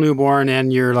got this little newborn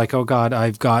and you're like, oh God,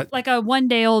 I've got... Like a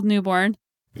 1-day-old newborn.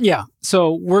 Yeah.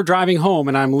 So we're driving home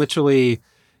and I'm literally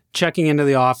checking into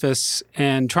the office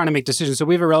and trying to make decisions. So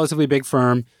we have a relatively big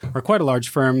firm, or quite a large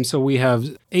firm. So we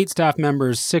have 8 staff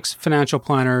members, 6 financial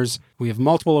planners. We have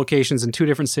multiple locations in 2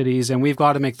 different cities, and we've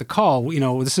got to make the call.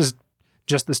 This is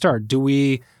just the start. Do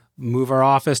we move our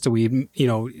office? Do we,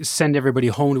 send everybody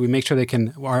home? Do we make sure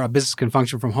our business can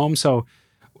function from home? So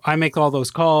I make all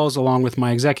those calls along with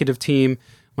my executive team,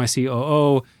 my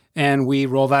COO, and we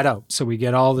roll that out. So we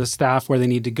get all the staff where they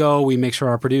need to go. We make sure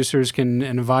our producers and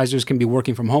advisors can be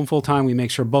working from home full time. We make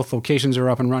sure both locations are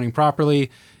up and running properly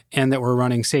and that we're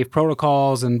running safe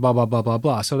protocols and blah, blah, blah, blah,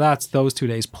 blah. So that's those 2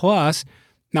 days. Plus,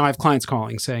 now I have clients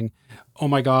calling saying, oh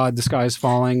my God, the sky is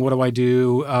falling. What do I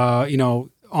do? On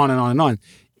and on and on.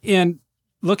 And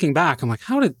looking back, I'm like,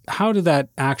 how did that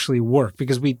actually work?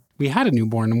 Because we had a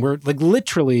newborn and we're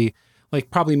literally...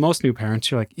 probably most new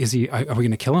parents, you're like, are we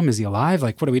going to kill him? Is he alive?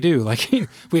 What do we do?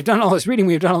 We've done all this reading,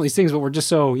 we've done all these things, but we're just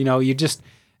so,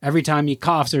 every time he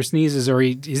coughs or sneezes or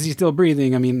is he still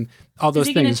breathing? I mean, all those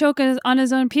things. Is he going to choke on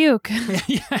his own puke?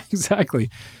 Yeah, exactly.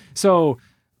 So,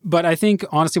 but I think,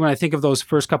 honestly, when I think of those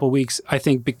first couple of weeks, I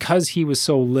think because he was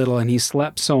so little and he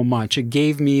slept so much, it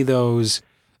gave me those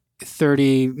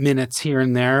 30 minutes here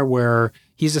and there where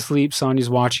he's asleep, Sonia's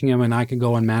watching him, and I can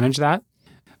go and manage that.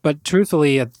 But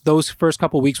truthfully, those first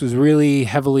couple of weeks was really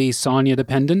heavily Sonia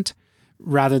dependent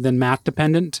rather than Matt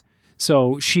dependent.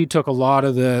 So she took a lot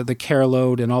of the care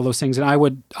load and all those things. And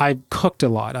I cooked a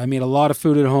lot. I made a lot of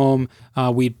food at home.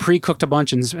 We'd pre-cooked a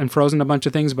bunch and frozen a bunch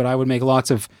of things, but I would make lots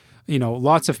of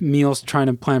meals trying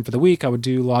to plan for the week. I would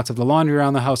do lots of the laundry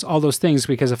around the house, all those things,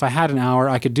 because if I had an hour,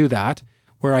 I could do that,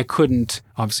 where I couldn't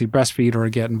obviously breastfeed or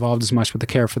get involved as much with the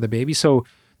care for the baby. So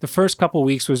the first couple of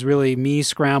weeks was really me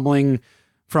scrambling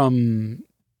from,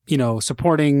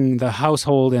 supporting the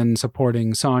household and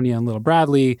supporting Sonia and little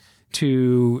Bradley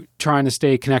to trying to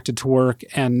stay connected to work.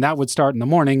 And that would start in the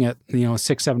morning at,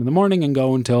 6, 7 in the morning and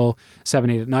go until 7,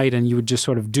 8 at night. And you would just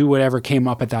sort of do whatever came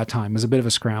up at that time. It was a bit of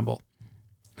a scramble.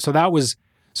 So that was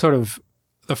sort of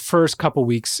the first couple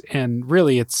weeks. And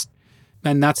really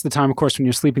and that's the time, of course, when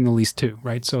you're sleeping the least too,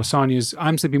 right? So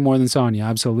I'm sleeping more than Sonia,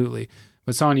 absolutely.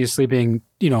 But Sonia's sleeping,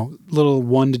 little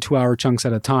 1 to 2 hour chunks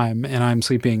at a time. And I'm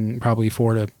sleeping probably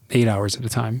 4 to 8 hours at a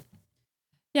time.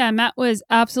 Yeah, Matt was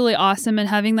absolutely awesome and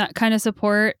having that kind of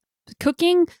support.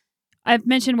 Cooking, I've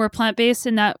mentioned we're plant-based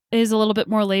and that is a little bit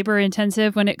more labor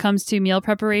intensive when it comes to meal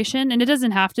preparation. And it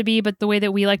doesn't have to be, but the way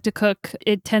that we like to cook,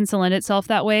 it tends to lend itself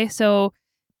that way. So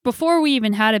before we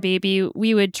even had a baby,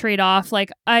 we would trade off.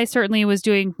 Like I certainly was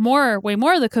doing way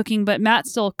more of the cooking, but Matt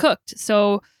still cooked.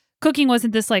 So cooking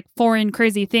wasn't this like foreign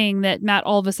crazy thing that Matt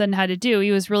all of a sudden had to do.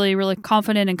 He was really, really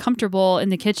confident and comfortable in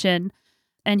the kitchen.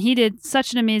 And he did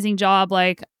such an amazing job.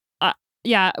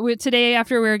 Today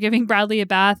after we were giving Bradley a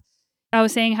bath, I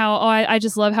was saying how, I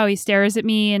just love how he stares at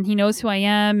me and he knows who I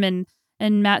am. And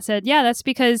Matt said, yeah, that's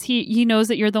because he knows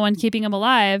that you're the one keeping him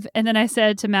alive. And then I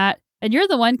said to Matt, and you're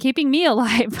the one keeping me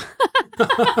alive.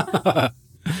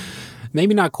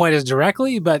 Maybe not quite as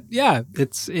directly, but yeah,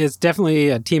 it's definitely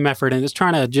a team effort and it's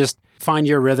trying to just find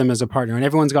your rhythm as a partner. And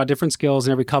everyone's got different skills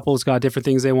and every couple's got different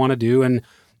things they want to do. And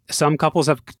some couples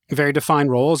have very defined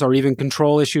roles or even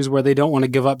control issues where they don't want to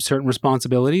give up certain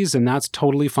responsibilities, and that's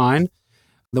totally fine.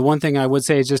 The one thing I would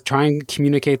say is just try and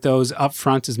communicate those up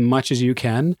front as much as you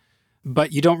can,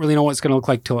 but you don't really know what it's going to look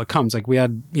like till it comes. Like we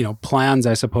had, plans,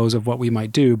 I suppose, of what we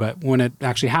might do, but when it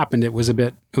actually happened, it was a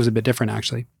bit different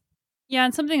actually. Yeah,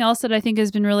 and something else that I think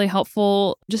has been really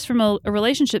helpful just from a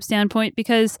relationship standpoint,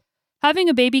 because having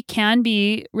a baby can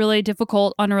be really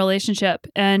difficult on a relationship.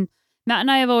 And Matt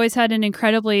and I have always had an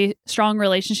incredibly strong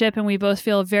relationship, and we both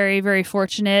feel very, very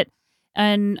fortunate.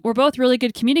 And we're both really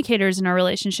good communicators in our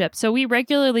relationship. So we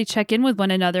regularly check in with one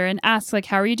another and ask, like,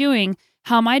 how are you doing?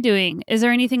 How am I doing? Is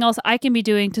there anything else I can be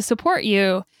doing to support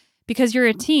you? Because you're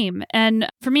a team. And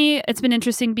for me, it's been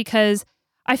interesting because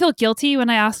I feel guilty when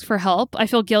I ask for help. I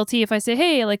feel guilty if I say,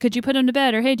 hey, like, could you put him to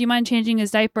bed? Or, hey, do you mind changing his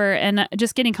diaper? And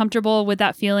just getting comfortable with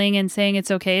that feeling and saying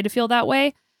it's okay to feel that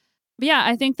way. But yeah,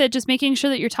 I think that just making sure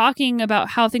that you're talking about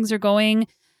how things are going.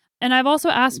 And I've also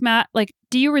asked Matt, like,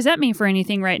 do you resent me for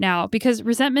anything right now? Because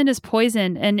resentment is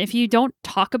poison. And if you don't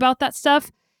talk about that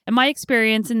stuff, in my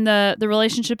experience in the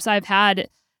relationships I've had,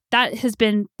 that has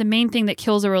been the main thing that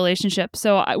kills a relationship.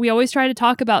 So we always try to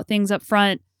talk about things up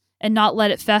front and not let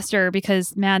it fester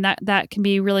because, man, that can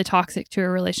be really toxic to a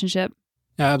relationship.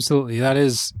 Yeah, absolutely. That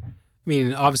is,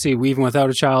 obviously, even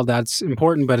without a child, that's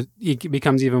important, but it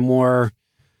becomes even more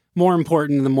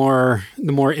important the more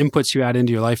inputs you add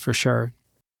into your life for sure.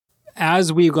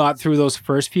 As we got through those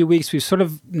first few weeks, we've sort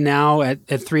of now at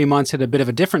 3 months hit a bit of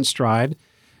a different stride.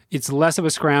 It's less of a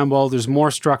scramble. There's more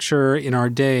structure in our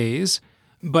days.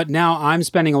 But now I'm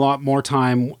spending a lot more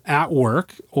time at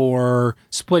work or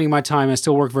splitting my time. I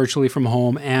still work virtually from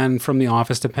home and from the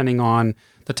office, depending on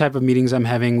the type of meetings I'm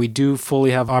having. We do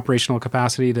fully have operational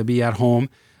capacity to be at home.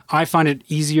 I find it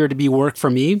easier to be work for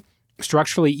me,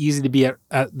 structurally easy to be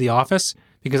at the office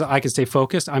because I can stay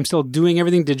focused. I'm still doing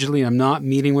everything digitally. I'm not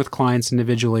meeting with clients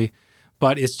individually,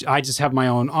 but I just have my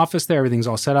own office there. Everything's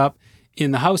all set up.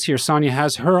 In the house here, Sonia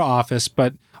has her office,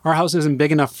 but our house isn't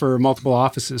big enough for multiple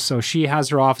offices. So she has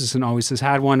her office and always has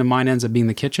had one, and mine ends up being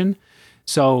the kitchen.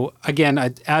 So again,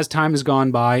 as time has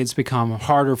gone by, it's become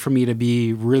harder for me to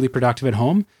be really productive at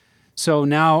home. So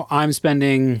now I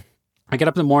get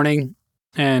up in the morning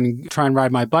and try and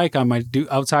ride my bike. I might do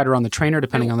outside or on the trainer,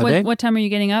 depending on the day. What time are you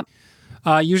getting up?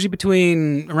 Usually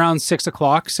between around 6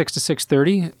 o'clock, 6 to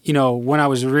 6:30. When I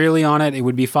was really on it, it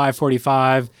would be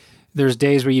 5:45. There's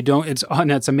days where you don't.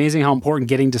 It's amazing how important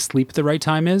getting to sleep at the right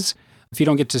time is. If you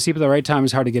don't get to sleep at the right time,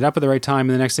 it's hard to get up at the right time.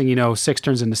 And the next thing you know, 6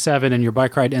 turns into 7 and your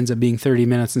bike ride ends up being 30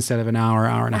 minutes instead of an hour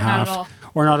and a half.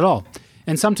 Or not at all.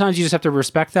 And sometimes you just have to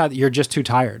respect that you're just too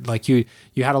tired. Like you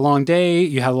had a long day,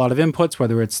 you had a lot of inputs,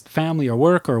 whether it's family or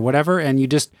work or whatever, and you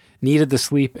just needed the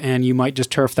sleep and you might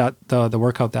just turf the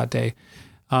workout that day.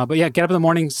 But yeah, get up in the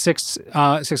morning, 6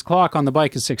 o'clock. On the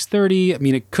bike is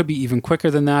 6:30. It could be even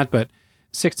quicker than that, but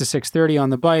 6 to 6:30 on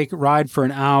the bike, ride for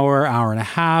an hour and a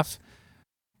half.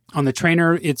 On the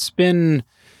trainer, it's been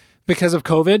because of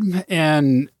COVID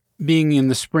and being in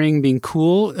the spring, being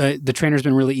cool, the trainer's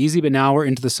been really easy, but now we're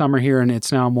into the summer here and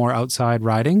it's now more outside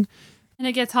riding. And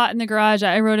it gets hot in the garage.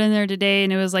 I rode in there today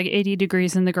and it was like 80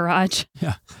 degrees in the garage.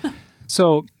 Yeah.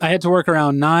 So I had to work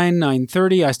around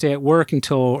 9:30. I stay at work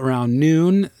until around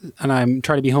noon and I'm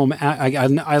trying to be home.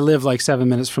 I live like 7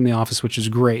 minutes from the office, which is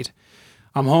great.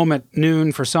 I'm home at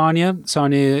noon for Sonia.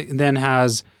 Sonia then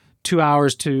has 2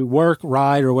 hours to work,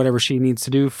 ride, or whatever she needs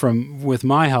to do with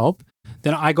my help.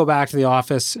 Then I go back to the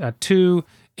office at 2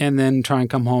 and then try and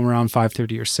come home around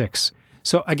 5:30 or 6.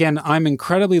 So again, I'm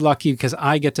incredibly lucky because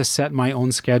I get to set my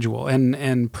own schedule.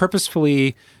 And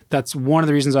purposefully, that's one of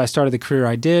the reasons I started the career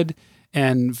I did.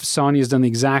 And Sonia's done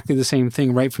exactly the same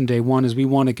thing right from day one, is we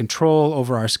wanted control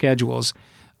over our schedules.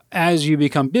 As you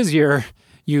become busier,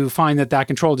 you find that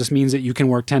control just means that you can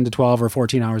work 10 to 12 or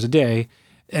 14 hours a day.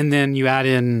 And then you add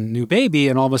in new baby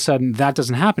and all of a sudden that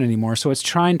doesn't happen anymore. So it's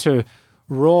trying to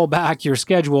roll back your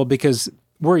schedule, because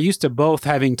we're used to both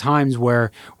having times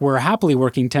where we're happily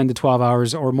working 10 to 12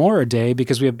 hours or more a day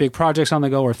because we have big projects on the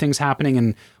go or things happening,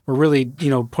 and we're really,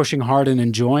 pushing hard and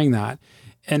enjoying that.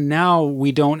 And now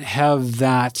we don't have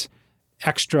that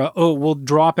extra, we'll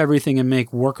drop everything and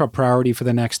make work a priority for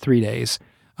the next 3 days.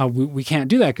 We can't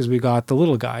do that because we got the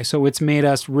little guy. So it's made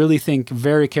us really think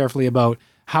very carefully about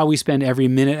how we spend every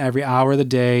minute, every hour of the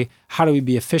day. How do we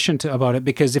be efficient about it?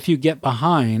 Because if you get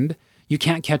behind, you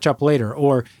can't catch up later.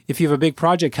 Or if you have a big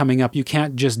project coming up, you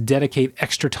can't just dedicate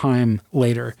extra time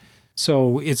later.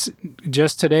 So it's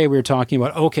just today we were talking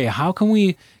about, okay, how can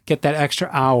we get that extra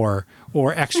hour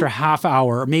or extra half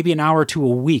hour, or maybe an hour or two a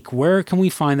week? Where can we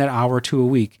find that hour or two a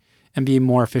week and be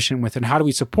more efficient with it? And how do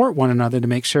we support one another to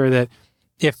make sure that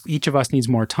if each of us needs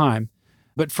more time?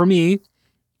 But for me,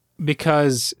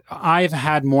 because I've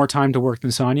had more time to work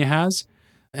than Sonia has,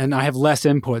 and I have less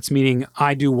inputs, meaning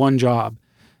I do one job,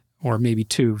 or maybe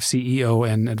two, CEO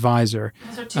and advisor.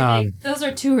 Those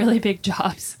are two really big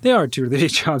jobs. They are two really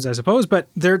big jobs, I suppose, but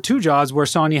they're two jobs where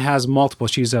Sonia has multiple.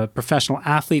 She's a professional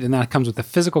athlete, and that comes with the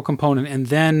physical component. And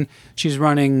then she's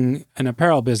running an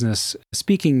apparel business,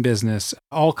 speaking business,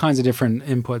 all kinds of different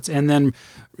inputs. And then,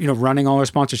 running all her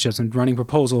sponsorships and running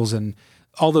proposals and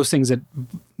all those things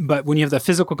but when you have the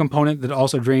physical component that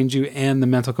also drains you and the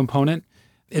mental component,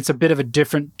 it's a bit of a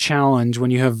different challenge when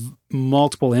you have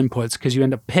multiple inputs, because you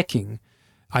end up picking,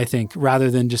 I think, rather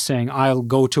than just saying, I'll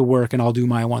go to work and I'll do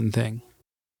my one thing.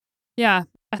 Yeah.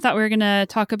 I thought we were going to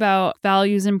talk about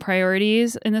values and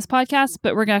priorities in this podcast,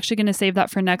 but we're actually going to save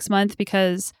that for next month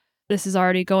because this is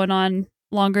already going on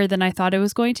longer than I thought it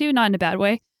was going to, not in a bad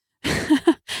way.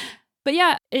 But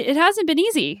yeah, it hasn't been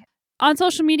easy. On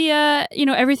social media,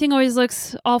 everything always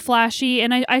looks all flashy,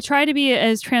 and I try to be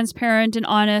as transparent and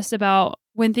honest about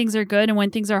when things are good and when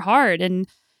things are hard. And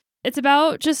it's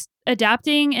about just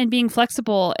adapting and being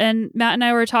flexible. And Matt and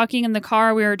I were talking in the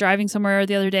car. We were driving somewhere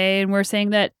the other day, and we we're saying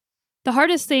that the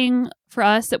hardest thing for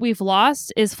us that we've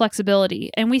lost is flexibility.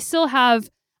 And we still have,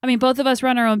 both of us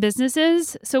run our own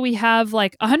businesses. So we have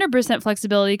like 100%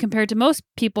 flexibility compared to most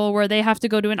people where they have to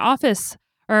go to an office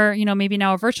or, maybe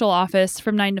now a virtual office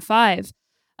from 9 to 5.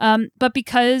 But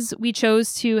because we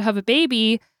chose to have a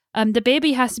baby, the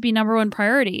baby has to be number one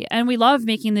priority. And we love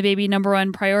making the baby number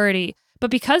one priority.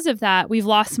 But because of that, we've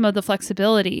lost some of the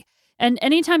flexibility. And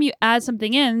anytime you add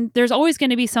something in, there's always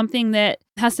going to be something that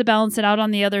has to balance it out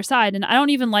on the other side. And I don't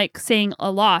even like saying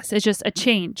a loss. It's just a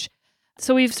change.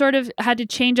 So we've sort of had to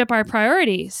change up our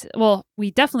priorities. Well,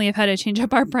 we definitely have had to change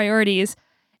up our priorities.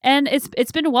 And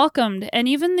it's been welcomed. And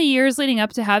even the years leading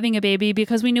up to having a baby,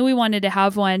 because we knew we wanted to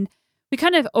have one, we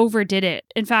kind of overdid it.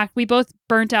 In fact, we both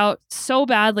burnt out so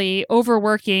badly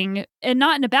overworking, and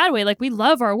not in a bad way. Like, we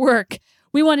love our work.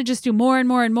 We want to just do more and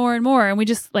more and more and more. And we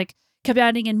just kept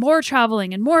adding in more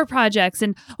traveling and more projects.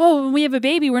 And, when we have a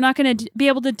baby, we're not going to be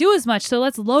able to do as much. So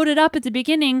let's load it up at the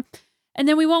beginning, and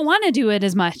then we won't want to do it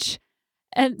as much.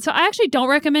 And so I actually don't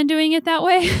recommend doing it that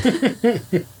way.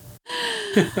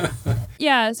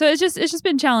 Yeah, so it's just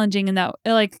been challenging in that,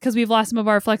 because we've lost some of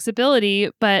our flexibility.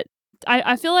 But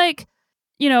I feel like,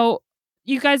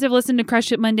 you guys have listened to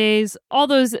Crush It Mondays, all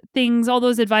those things, all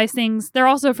those advice things. They're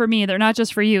also for me. They're not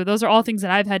just for you. Those are all things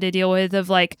that I've had to deal with,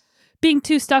 of being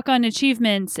too stuck on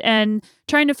achievements and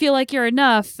trying to feel like you're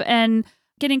enough and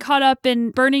getting caught up in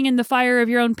burning in the fire of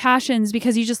your own passions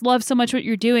because you just love so much what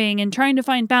you're doing and trying to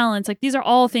find balance. These are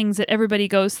all things that everybody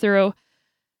goes through.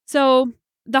 So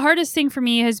the hardest thing for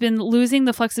me has been losing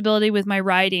the flexibility with my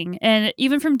riding. And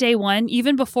even from day one,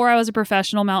 even before I was a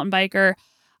professional mountain biker,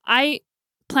 I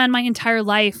planned my entire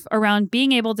life around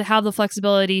being able to have the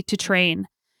flexibility to train.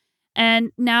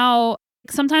 And now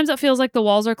sometimes it feels like the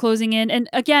walls are closing in. And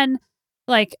again,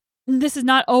 this is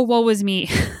not, woe is me.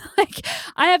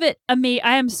 I have it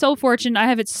I am so fortunate. I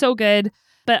have it so good.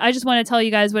 But I just want to tell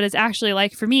you guys what it's actually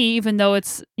like for me, even though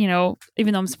it's, even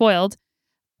though I'm spoiled.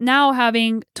 Now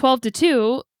having 12 to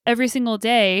 2 every single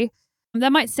day,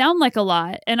 that might sound like a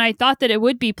lot. And I thought that it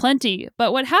would be plenty.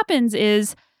 But what happens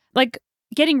is,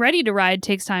 getting ready to ride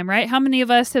takes time, right? How many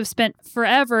of us have spent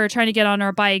forever trying to get on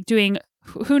our bike doing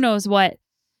who knows what?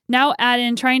 Now add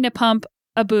in trying to pump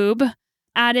a boob,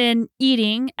 add in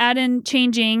eating, add in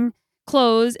changing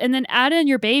clothes, and then add in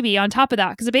your baby on top of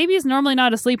that. Because the baby is normally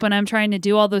not asleep when I'm trying to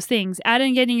do all those things. Add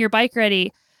in getting your bike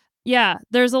ready. Yeah,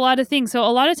 there's a lot of things. So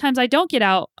a lot of times I don't get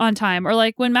out on time, or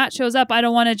like when Matt shows up, I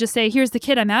don't want to just say, here's the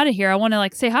kid, I'm out of here. I want to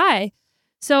like say hi.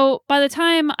 So by the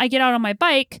time I get out on my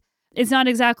bike, it's not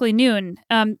exactly noon.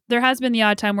 There has been the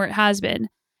odd time where it has been.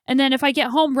 And then if I get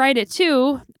home right at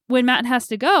 2 when Matt has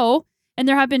to go, and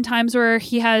there have been times where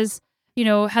he has,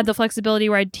 had the flexibility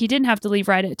where he didn't have to leave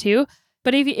right at 2.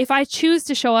 But if I choose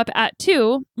to show up at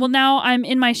 2, well, now I'm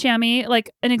in my chamois. Like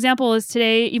an example is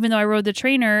today, even though I rode the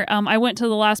trainer, I went to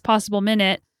the last possible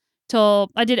minute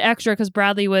till I did extra because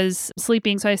Bradley was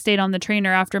sleeping. So I stayed on the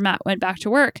trainer after Matt went back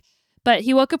to work. But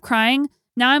he woke up crying.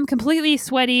 Now I'm completely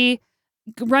sweaty,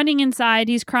 running inside.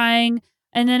 He's crying.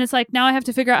 And then it's like, now I have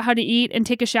to figure out how to eat and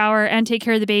take a shower and take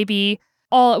care of the baby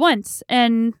all at once.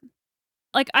 And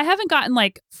like, I haven't gotten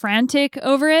like frantic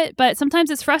over it, but sometimes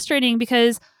it's frustrating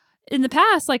because in the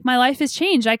past, like my life has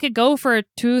changed. I could go for a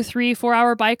 2, 3, 4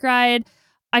 hour bike ride.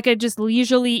 I could just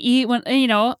leisurely eat when,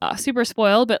 super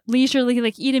spoiled, but leisurely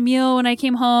like eat a meal when I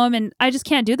came home. And I just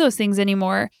can't do those things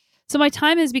anymore. So my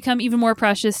time has become even more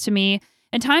precious to me.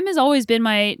 And time has always been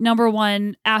my number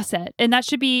one asset. And that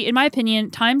should be, in my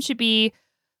opinion, time should be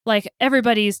like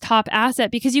everybody's top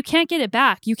asset because you can't get it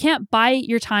back. You can't buy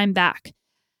your time back.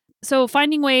 So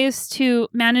finding ways to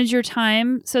manage your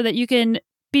time so that you can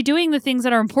be doing the things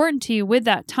that are important to you with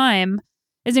that time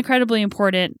is incredibly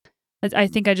important. I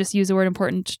think I just used the word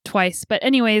important twice. But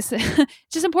anyways, it's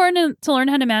just important to learn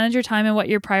how to manage your time and what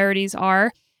your priorities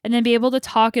are, and then be able to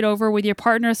talk it over with your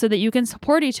partner so that you can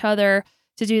support each other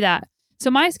to do that. So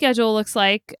my schedule looks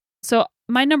like,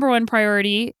 my number one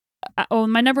priority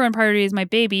is my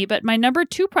baby, but my number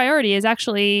 2 priority is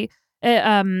actually,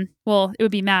 it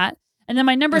would be Matt. And then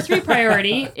my number 3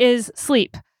 priority is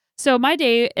sleep. So my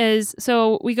day is,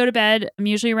 we go to bed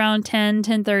usually around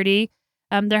 10:30.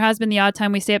 There has been the odd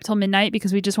time we stay up till midnight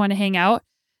because we just want to hang out.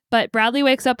 But Bradley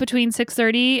wakes up between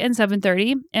 6:30 and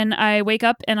 7:30, and I wake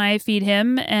up and I feed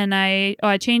him, and I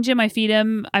change him, I feed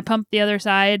him, I pump the other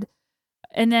side,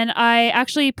 and then I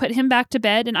actually put him back to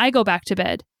bed and I go back to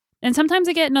bed. And sometimes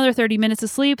I get another 30 minutes of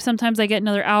sleep. Sometimes I get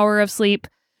another hour of sleep.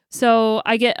 So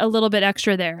I get a little bit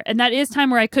extra there. And that is time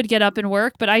where I could get up and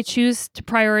work, but I choose to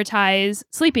prioritize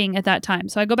sleeping at that time.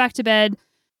 So I go back to bed,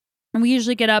 and we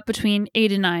usually get up between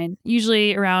 8 and 9,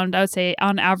 usually around, I would say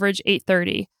on average,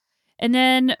 8:30. And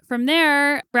then from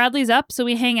there, Bradley's up. So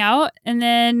we hang out, and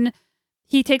then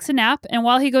he takes a nap. And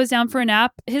while he goes down for a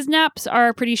nap, his naps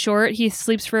are pretty short. He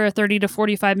sleeps for 30 to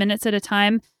 45 minutes at a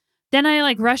time. Then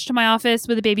I rush to my office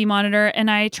with a baby monitor,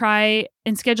 and I try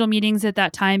and schedule meetings at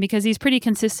that time because he's pretty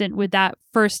consistent with that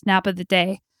first nap of the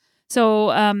day.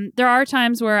 So there are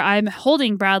times where I'm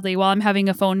holding Bradley while I'm having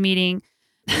a phone meeting.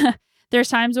 There's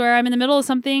times where I'm in the middle of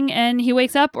something and he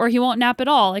wakes up or he won't nap at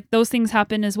all. Like those things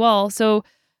happen as well. So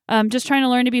just trying to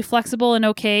learn to be flexible and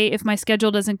okay if my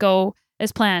schedule doesn't go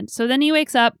as planned. So then he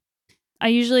wakes up. I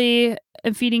usually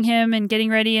am feeding him and getting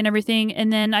ready and everything.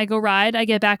 And then I go ride. I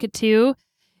get back at 2.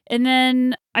 And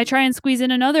then I try and squeeze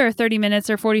in another 30 minutes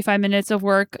or 45 minutes of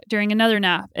work during another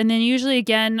nap. And then usually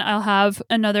again, I'll have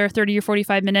another 30 or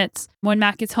 45 minutes when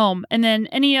Matt gets home. And then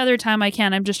any other time I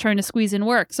can, I'm just trying to squeeze in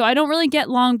work. So I don't really get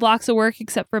long blocks of work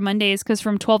except for Mondays, because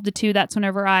from 12 to 2, that's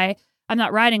whenever I'm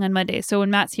not riding on Mondays. So when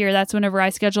Matt's here, that's whenever I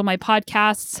schedule my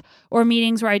podcasts or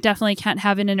meetings where I definitely can't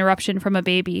have an interruption from a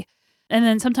baby. And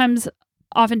then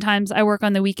oftentimes I work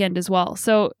on the weekend as well.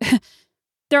 So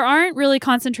there aren't really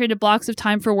concentrated blocks of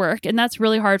time for work, and that's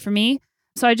really hard for me.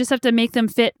 So I just have to make them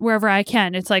fit wherever I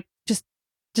can. It's like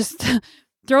just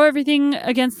throw everything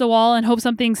against the wall and hope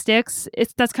something sticks.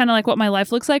 That's kind of like what my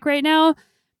life looks like right now.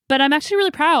 But I'm actually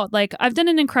really proud. Like, I've done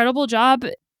an incredible job.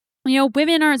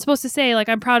 Women aren't supposed to say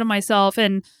I'm proud of myself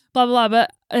and blah, blah, blah.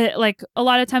 But a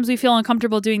lot of times we feel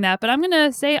uncomfortable doing that. But I'm going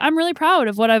to say I'm really proud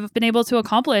of what I've been able to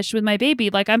accomplish with my baby.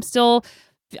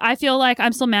 I feel like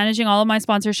I'm still managing all of my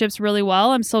sponsorships really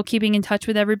well. I'm still keeping in touch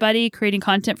with everybody, creating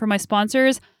content for my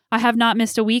sponsors. I have not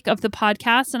missed a week of the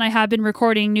podcast, and I have been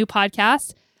recording new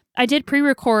podcasts. I did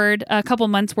pre-record a couple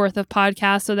months worth of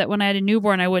podcasts so that when I had a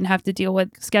newborn, I wouldn't have to deal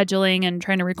with scheduling and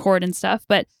trying to record and stuff.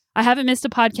 But I haven't missed a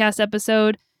podcast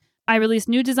episode. I released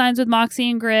new designs with Moxie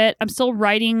and Grit. I'm still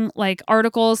writing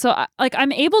articles. So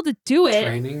I'm able to do it.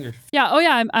 Training? Or... Yeah. Oh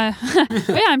yeah.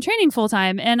 I'm training full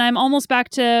time, and I'm almost back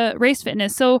to race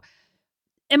fitness. So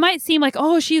it might seem like,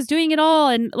 oh, she's doing it all.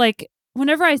 And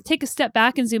whenever I take a step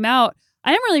back and zoom out,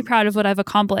 I am really proud of what I've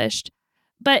accomplished,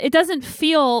 but it doesn't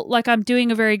feel like I'm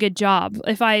doing a very good job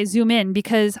if I zoom in,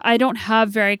 because I don't have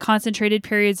very concentrated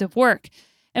periods of work.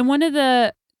 And one of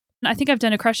the I think I've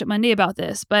done a Crush It Monday about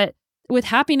this, but with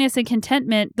happiness and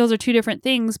contentment, those are two different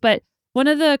things. But one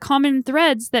of the common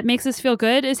threads that makes us feel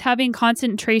good is having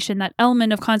concentration, that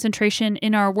element of concentration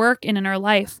in our work and in our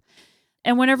life.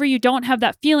 And whenever you don't have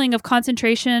that feeling of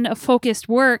concentration, of focused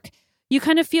work, you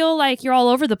kind of feel like you're all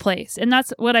over the place. And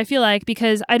that's what I feel like,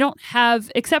 because I don't have,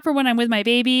 except for when I'm with my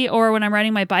baby or when I'm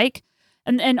riding my bike.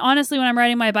 And honestly, when I'm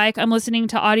riding my bike, I'm listening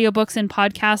to audiobooks and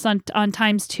podcasts on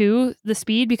times 2 the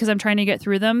speed, because I'm trying to get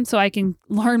through them so I can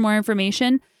learn more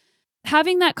information.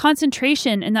 Having that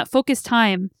concentration and that focused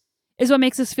time is what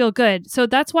makes us feel good. So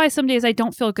that's why some days I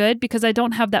don't feel good, because I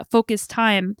don't have that focused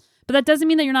time. But that doesn't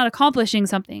mean that you're not accomplishing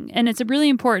something. And it's really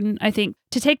important, I think,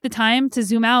 to take the time to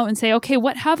zoom out and say, okay,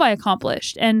 what have I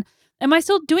accomplished? And am I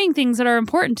still doing things that are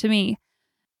important to me?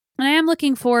 And I am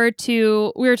looking forward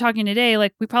to, we were talking today,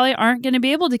 like we probably aren't going to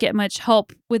be able to get much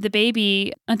help with the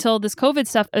baby until this COVID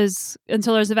stuff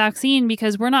until there's a vaccine,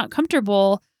 because we're not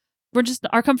comfortable.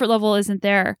 Our comfort level isn't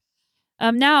there.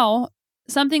 Now,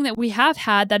 something that we have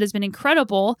had that has been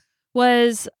incredible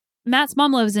was Matt's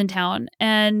mom lives in town,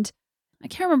 and I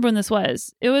can't remember when this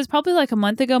was. It was probably like a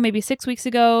month ago, maybe 6 weeks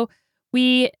ago.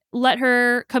 We let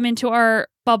her come into our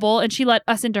bubble, and she let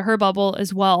us into her bubble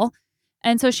as well.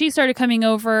 And so she started coming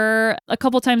over a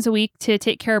couple times a week to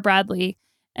take care of Bradley.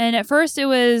 And at first it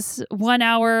was 1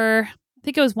 hour, I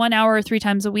think it was 1 hour 3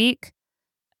 times a week.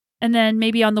 And then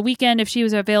maybe on the weekend, if she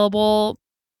was available,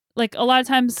 like a lot of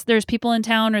times there's people in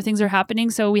town or things are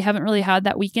happening. So we haven't really had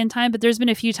that weekend time, but there's been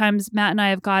a few times Matt and I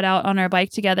have got out on our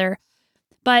bike together.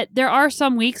 But there are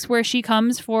some weeks where she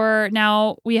comes for,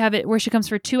 now we have it where she comes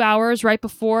for 2 hours right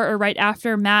before or right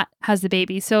after Matt has the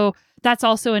baby. So that's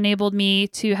also enabled me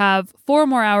to have 4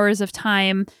 more hours of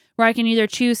time where I can either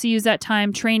choose to use that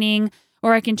time training,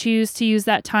 or I can choose to use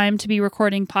that time to be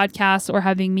recording podcasts or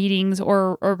having meetings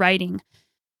or writing.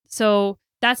 So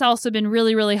that's also been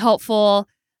really, really helpful.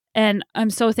 And I'm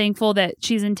so thankful that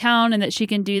she's in town and that she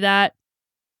can do that.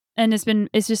 And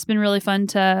it's just been really fun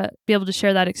to be able to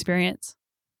share that experience.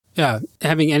 Yeah,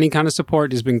 having any kind of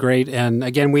support has been great. And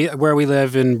again, where we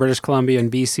live in British Columbia and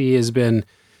BC has been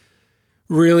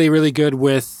really, really good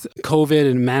with COVID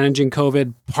and managing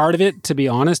COVID. Part of it, to be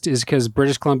honest, is because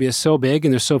British Columbia is so big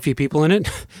and there's so few people in it.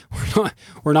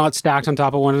 We're not stacked on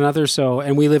top of one another. So,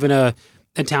 and we live in a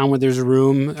town where there's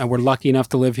room, and we're lucky enough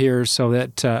to live here so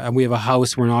that and we have a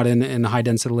house. We're not in high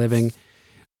density living.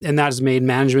 And that has made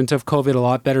management of COVID a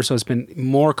lot better. So it's been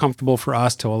more comfortable for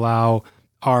us to allow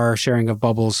our sharing of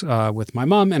bubbles with my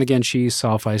mom. And again, she's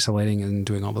self-isolating and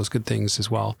doing all those good things as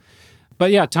well. But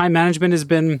yeah, time management has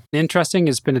been interesting.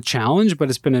 It's been a challenge, but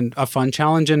it's been a fun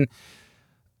challenge. And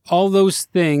all those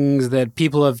things that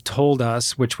people have told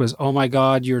us, which was, oh my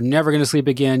God, you're never going to sleep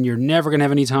again. You're never going to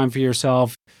have any time for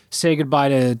yourself. Say goodbye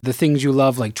to the things you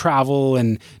love, like travel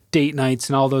and date nights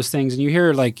and all those things. And you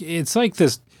hear it's like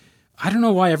this, I don't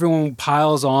know why everyone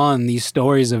piles on these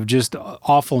stories of just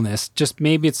awfulness. Just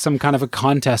maybe it's some kind of a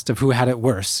contest of who had it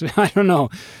worse. I don't know.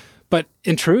 But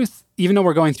in truth, even though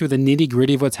we're going through the nitty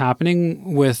gritty of what's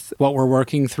happening with what we're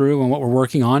working through and what we're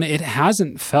working on, it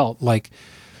hasn't felt like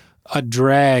a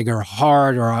drag or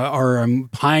hard or I'm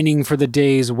pining for the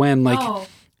days when,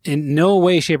 in no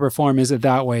way, shape, or form is it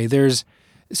that way.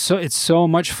 It's so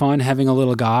much fun having a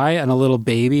little guy and a little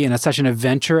baby, and it's such an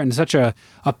adventure and such a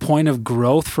point of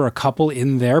growth for a couple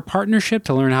in their partnership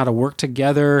to learn how to work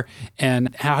together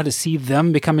and how to see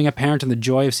them becoming a parent, and the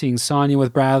joy of seeing Sonia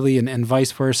with Bradley and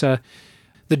vice versa.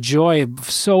 The joy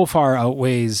so far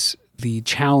outweighs the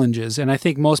challenges, and I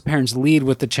think most parents lead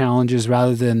with the challenges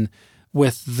rather than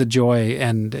with the joy,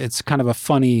 and it's kind of a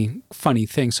funny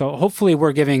thing. So hopefully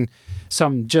we're giving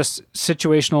some just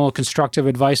situational, constructive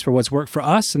advice for what's worked for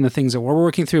us and the things that we're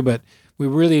working through, but we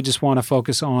really just want to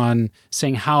focus on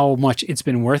saying how much it's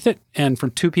been worth it. And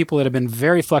from 2 people that have been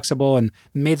very flexible and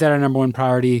made that our number one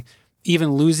priority,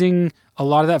 even losing a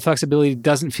lot of that flexibility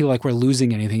doesn't feel like we're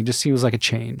losing anything. It just feels like a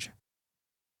change.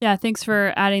 Yeah, thanks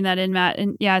for adding that in, Matt.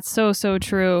 And yeah, it's so, so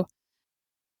true.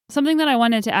 Something that I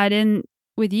wanted to add in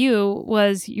with you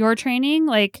was your training.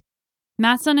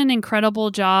 Matt's done an incredible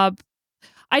job.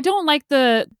 I don't like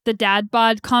the dad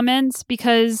bod comments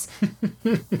because,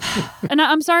 and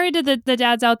I'm sorry to the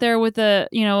dads out there with the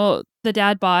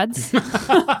dad bods.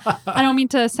 I don't mean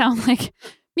to sound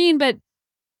mean, but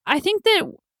I think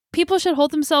that people should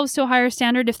hold themselves to a higher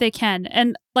standard if they can.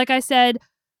 And like I said,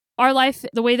 our life,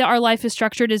 the way that our life is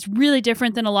structured is really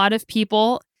different than a lot of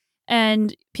people.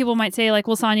 And people might say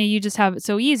well, Sonia, you just have it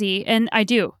so easy. And I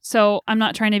do. So I'm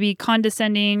not trying to be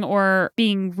condescending or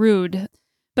being rude.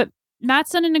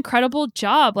 Matt's done an incredible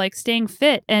job, staying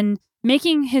fit and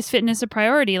making his fitness a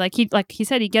priority. Like he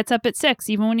said, he gets up at 6,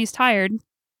 even when he's tired.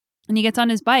 and he gets on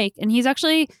his bike, and he's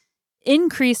actually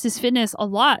increased his fitness a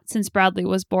lot since Bradley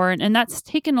was born. And that's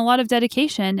taken a lot of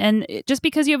dedication. And just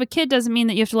because you have a kid doesn't mean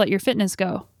that you have to let your fitness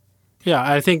go. Yeah,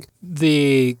 I think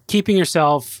the keeping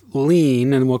yourself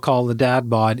lean, and we'll call the dad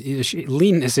bod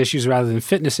leanness issues rather than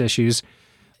fitness issues.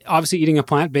 Obviously, eating a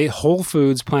plant-based, whole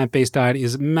foods, plant-based diet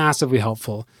is massively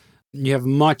helpful. You have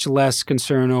much less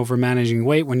concern over managing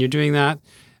weight when you're doing that.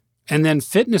 And then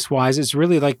fitness-wise, it's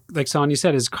really like Sonia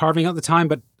said, is carving out the time.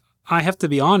 But I have to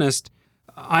be honest,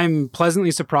 I'm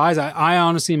pleasantly surprised. I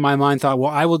honestly, in my mind, thought,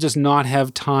 well, I will just not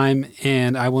have time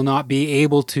and I will not be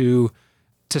able to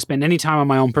spend any time on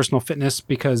my own personal fitness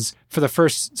because for the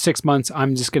first 6 months,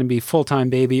 I'm just going to be full-time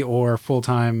baby or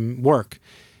full-time work.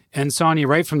 And Sonia,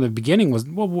 right from the beginning was,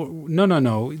 well,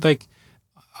 no. Like,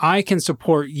 I can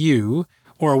support you,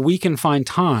 or we can find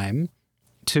time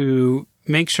to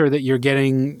make sure that you're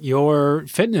getting your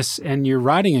fitness and you're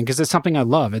riding in, because it's something I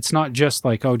love. It's not just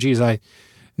like, oh, geez, I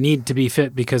need to be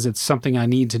fit because it's something I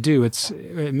need to do. It's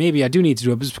maybe I do need to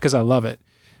do it, but it's because I love it.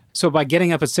 So by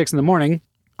getting up at 6 a.m,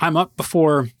 I'm up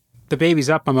before the baby's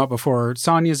up. I'm up before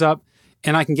Sonia's up,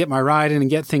 and I can get my ride in and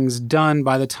get things done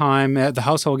by the time the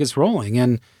household gets rolling.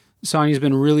 And Sonia's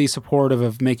been really supportive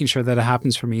of making sure that it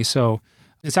happens for me. So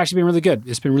it's actually been really good.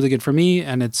 It's been really good for me.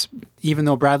 And it's, even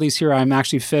though Bradley's here, I'm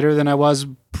actually fitter than I was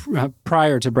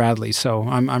prior to Bradley. So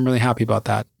I'm really happy about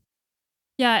that.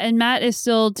 Yeah. And Matt is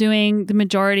still doing the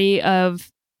majority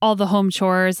of all the home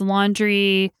chores,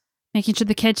 laundry, making sure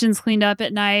the kitchen's cleaned up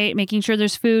at night, making sure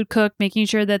there's food cooked, making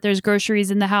sure that there's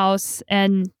groceries in the house.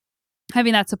 And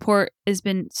having that support has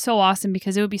been so awesome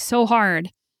because it would be so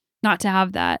hard not to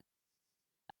have that.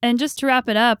 And just to wrap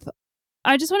it up,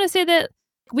 I just want to say that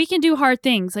we can do hard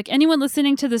things. Like, anyone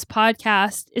listening to this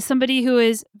podcast is somebody who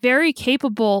is very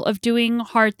capable of doing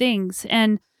hard things.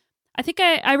 And I think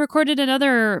I recorded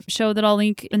another show that I'll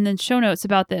link in the show notes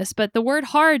about this, but the word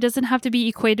hard doesn't have to be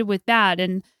equated with bad,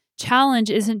 and challenge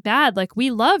isn't bad. Like,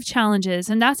 we love challenges,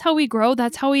 and that's how we grow.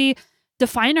 That's how we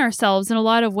define ourselves in a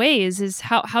lot of ways, is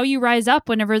how you rise up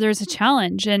whenever there's a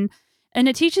challenge, and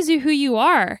it teaches you who you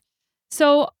are.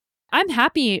 So I'm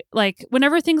happy. Like,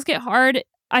 whenever things get hard,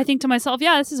 I think to myself,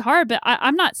 yeah, this is hard, but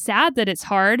I'm not sad that it's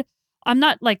hard. I'm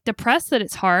not like depressed that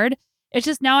it's hard. It's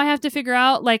just now I have to figure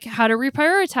out like how to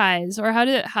reprioritize, or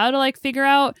how to like figure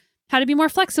out how to be more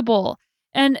flexible.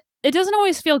 And it doesn't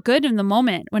always feel good in the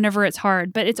moment whenever it's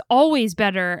hard, but it's always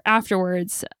better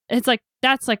afterwards. It's like,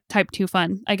 that's like type 2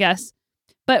 fun, I guess.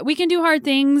 But we can do hard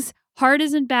things. Hard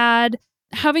isn't bad.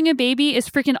 Having a baby is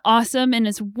freaking awesome, and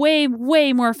it's way,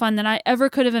 way more fun than I ever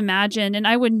could have imagined. And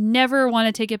I would never want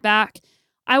to take it back.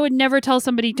 I would never tell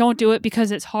somebody don't do it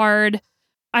because it's hard.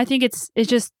 I think it's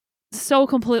just so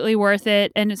completely worth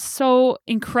it. And it's so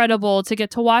incredible to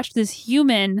get to watch this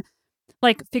human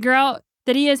like figure out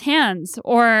that he has hands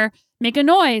or make a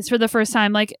noise for the first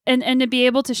time. Like, and to be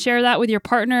able to share that with your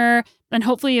partner and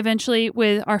hopefully eventually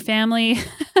with our family.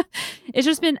 It's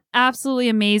just been absolutely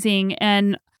amazing.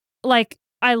 And like,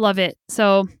 I love it.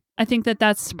 So I think that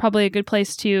that's probably a good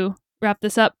place to wrap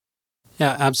this up.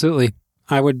 Yeah, absolutely.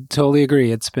 I would totally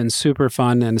agree. It's been super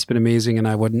fun and it's been amazing, and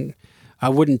I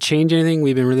wouldn't change anything.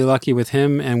 We've been really lucky with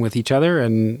him and with each other.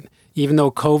 And even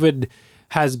though COVID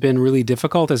has been really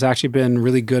difficult, it's actually been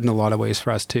really good in a lot of ways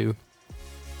for us too.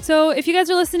 So if you guys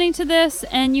are listening to this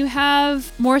and you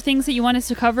have more things that you want us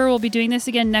to cover, we'll be doing this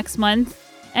again next month.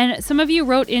 And some of you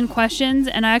wrote in questions,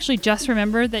 and I actually just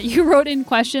remembered that you wrote in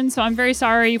questions. So I'm very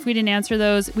sorry if we didn't answer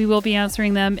those. We will be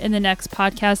answering them in the next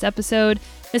podcast episode,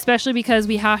 especially because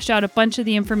we hashed out a bunch of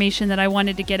the information that I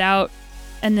wanted to get out.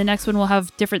 And the next one will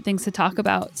have different things to talk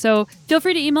about. So feel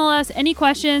free to email us any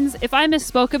questions. If I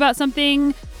misspoke about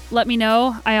something, let me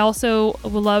know. I also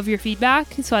will love your feedback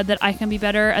so that I can be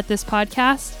better at this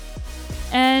podcast.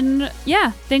 And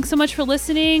yeah, thanks so much for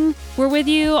listening. We're with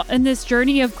you in this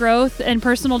journey of growth and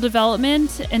personal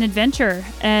development and adventure.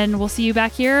 And we'll see you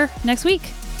back here next week.